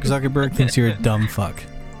Zuckerberg thinks you're a dumb fuck.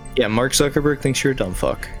 Yeah, Mark Zuckerberg thinks you're a dumb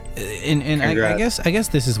fuck. And I guess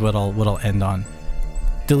this is what I'll end on.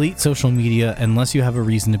 Delete social media unless you have a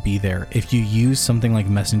reason to be there. If you use something like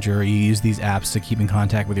Messenger, or you use these apps to keep in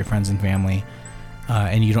contact with your friends and family,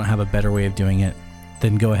 and you don't have a better way of doing it,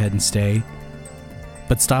 then go ahead and stay.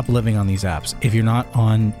 But stop living on these apps. If you're not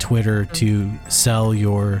on Twitter to sell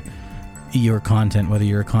your content, whether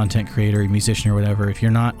you're a content creator, a musician, or whatever, if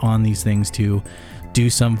you're not on these things to do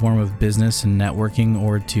some form of business and networking,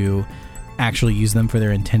 or to actually use them for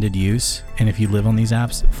their intended use, and if you live on these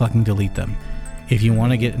apps, fucking delete them. If you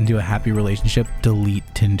want to get into a happy relationship, delete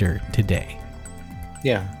Tinder today.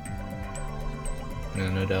 Yeah,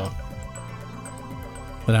 no doubt.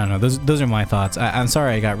 But I don't know. Those are my thoughts. I'm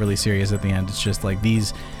sorry I got really serious at the end. It's just like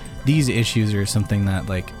these issues are something that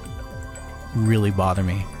like really bother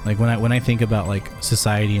me. Like when I think about like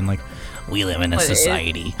society and like we live in a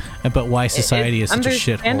society, but why society is such a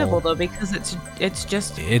shithole. Understandable though, because it's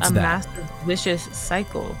just a massive vicious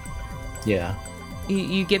cycle. Yeah.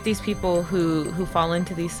 You get these people who fall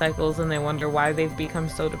into these cycles and they wonder why they've become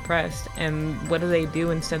so depressed, and what do they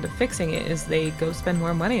do instead of fixing it is they go spend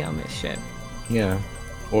more money on this shit. Yeah.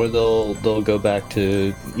 Or they'll go back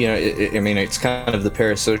to, it's kind of the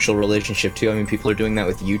parasocial relationship too. I mean, people are doing that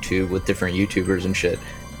with YouTube, with different YouTubers and shit.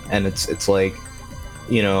 And it's like,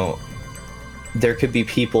 there could be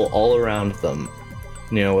people all around them,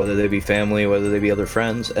 whether they be family, whether they be other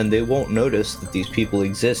friends, and they won't notice that these people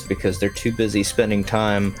exist because they're too busy spending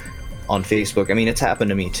time on Facebook. I mean, it's happened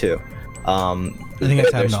to me too. I think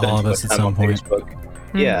it's happened to all of us at some point.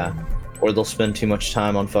 Mm-hmm. Yeah. Or they'll spend too much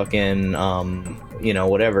time on fucking,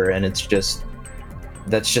 whatever, and that's just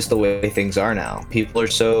the way things are now. People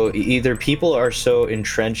are so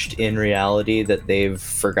entrenched in reality that they've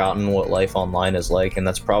forgotten what life online is like, and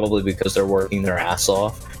that's probably because they're working their ass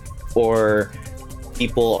off, or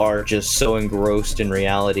people are just so engrossed in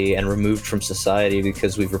reality and removed from society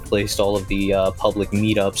because we've replaced all of the public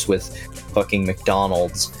meetups with fucking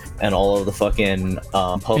McDonald's and all of the fucking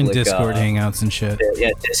public and Discord hangouts and shit.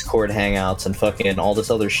 Yeah, Discord hangouts and fucking all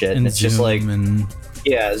this other shit. And it's Zoom just like,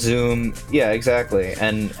 Zoom. Yeah, exactly.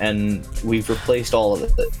 And we've replaced all of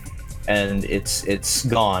it, and it's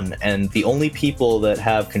gone. And the only people that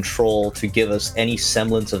have control to give us any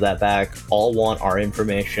semblance of that back all want our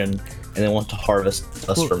information, and they want to harvest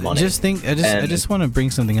us for money. I just want to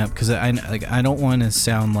bring something up because I don't want to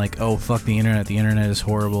sound like, oh fuck the internet is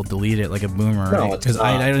horrible, delete it like a boomer. No, because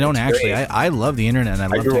I don't actually. I love the internet. And I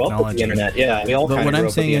love grew technology. Up with the internet. Yeah, we all. But what I'm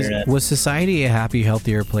saying is, internet. Was society a happy,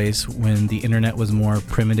 healthier place when the internet was more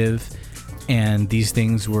primitive, and these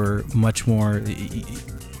things were much more?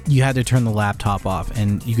 You had to turn the laptop off,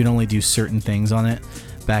 and you could only do certain things on it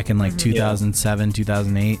back in like 2007,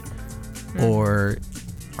 2008, or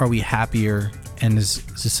are we happier and is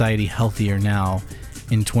society healthier now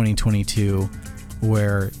in 2022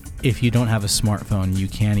 where if you don't have a smartphone you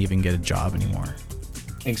can't even get a job anymore?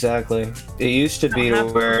 Exactly. It used to be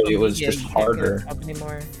where it was just harder.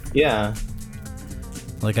 Yeah.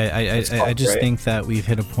 Like I just think that we've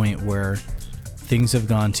hit a point where things have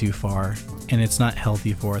gone too far and it's not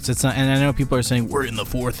healthy for us. It's not, and I know people are saying we're in the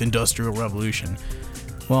 4th industrial revolution.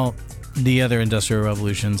 Well, the other industrial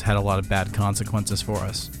revolutions had a lot of bad consequences for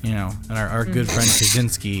us, and our good friend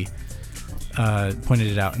Kaczynski pointed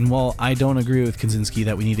it out. And while I don't agree with Kaczynski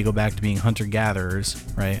that we need to go back to being hunter-gatherers,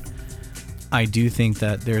 right, I do think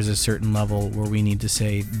that there's a certain level where we need to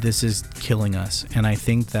say this is killing us. And I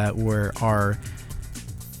think that where our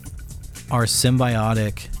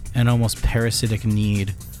symbiotic and almost parasitic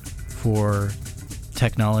need for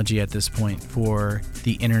technology at this point, for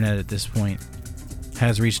the internet at this point,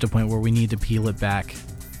 has reached a point where we need to peel it back.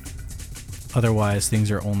 Otherwise, things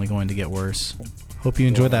are only going to get worse. Hope you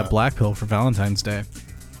enjoyed that black pill for Valentine's Day.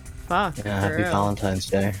 Fuck. Yeah, happy Valentine's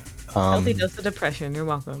Day. Healthy dose of depression. You're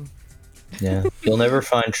welcome. Yeah, you'll never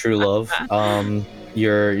find true love.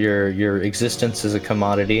 Your existence is a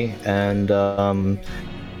commodity, and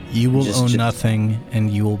you will own nothing, and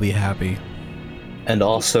you will be happy. And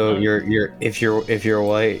also, if you're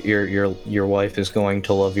white, your wife is going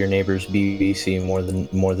to love your neighbor's BBC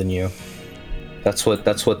more than you. That's what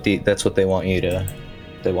they want you to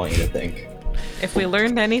think. If we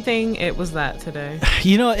learned anything, it was that today.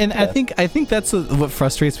 You know, and yeah. I think that's what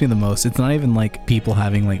frustrates me the most. It's not even like people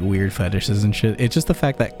having like weird fetishes and shit. It's just the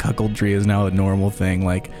fact that cuckoldry is now a normal thing.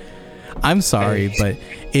 Like, I'm sorry, but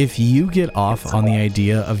if you get off on the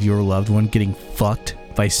idea of your loved one getting fucked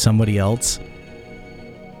by somebody else,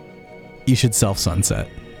 you should self-sunset.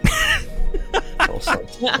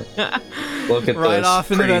 Look at right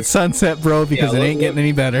off into that sunset, bro, because it ain't getting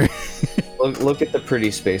any better. Look at the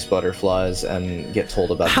pretty space butterflies and get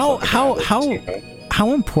told about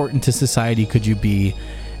how important to society could you be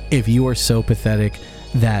if you are so pathetic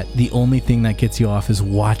that the only thing that gets you off is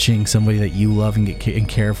watching somebody that you love and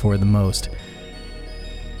care for the most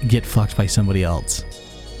get fucked by somebody else?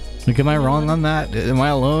 Like, am I wrong on that? Am I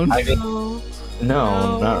alone?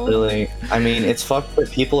 No, not really. I mean, it's fucked that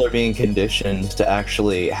people are being conditioned to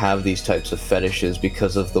actually have these types of fetishes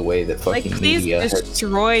because of the way that fucking media please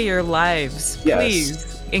destroy your lives,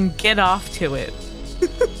 please, and get off to it.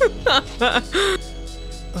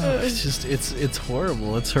 It's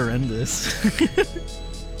horrible. It's horrendous.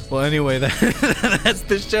 Well, anyway, that's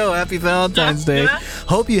the show. Happy Valentine's Day.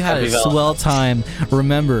 Hope you had a swell time.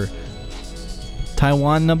 Remember,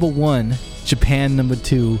 Taiwan #1, Japan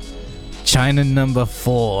 #2, China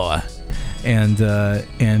 #4,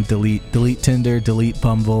 and delete Tinder, delete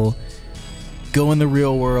Bumble, go in the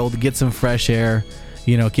real world, get some fresh air,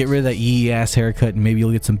 you know, get rid of that yee ass haircut, and maybe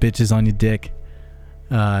you'll get some bitches on your dick,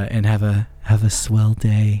 and have a swell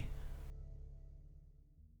day.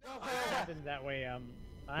 That way,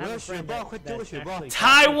 I have a friend that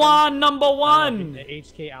Taiwan #1. The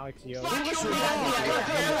HK Alex Yo. The whole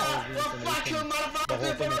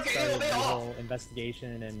thing that started the whole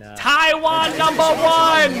investigation and Taiwan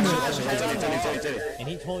 #1. And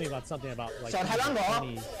he told me about something about like one of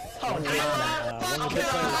the big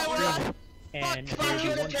players streaming, and there would be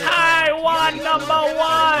one Taiwan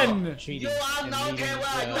 #1 cheating and leaving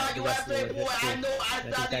the rest of the legit crew. And I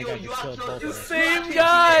think that guy just killed both of them. Same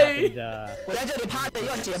guy.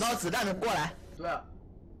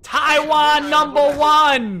 Taiwan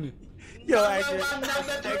 #1. Yo, Angry.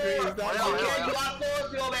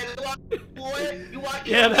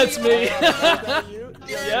 Yeah, that's me.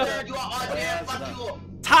 Yep.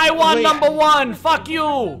 Taiwan #1. Fuck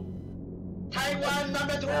you.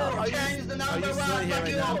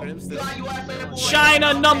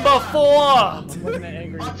 China #4.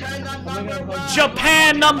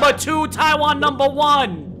 Japan #2. Taiwan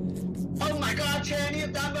 #1.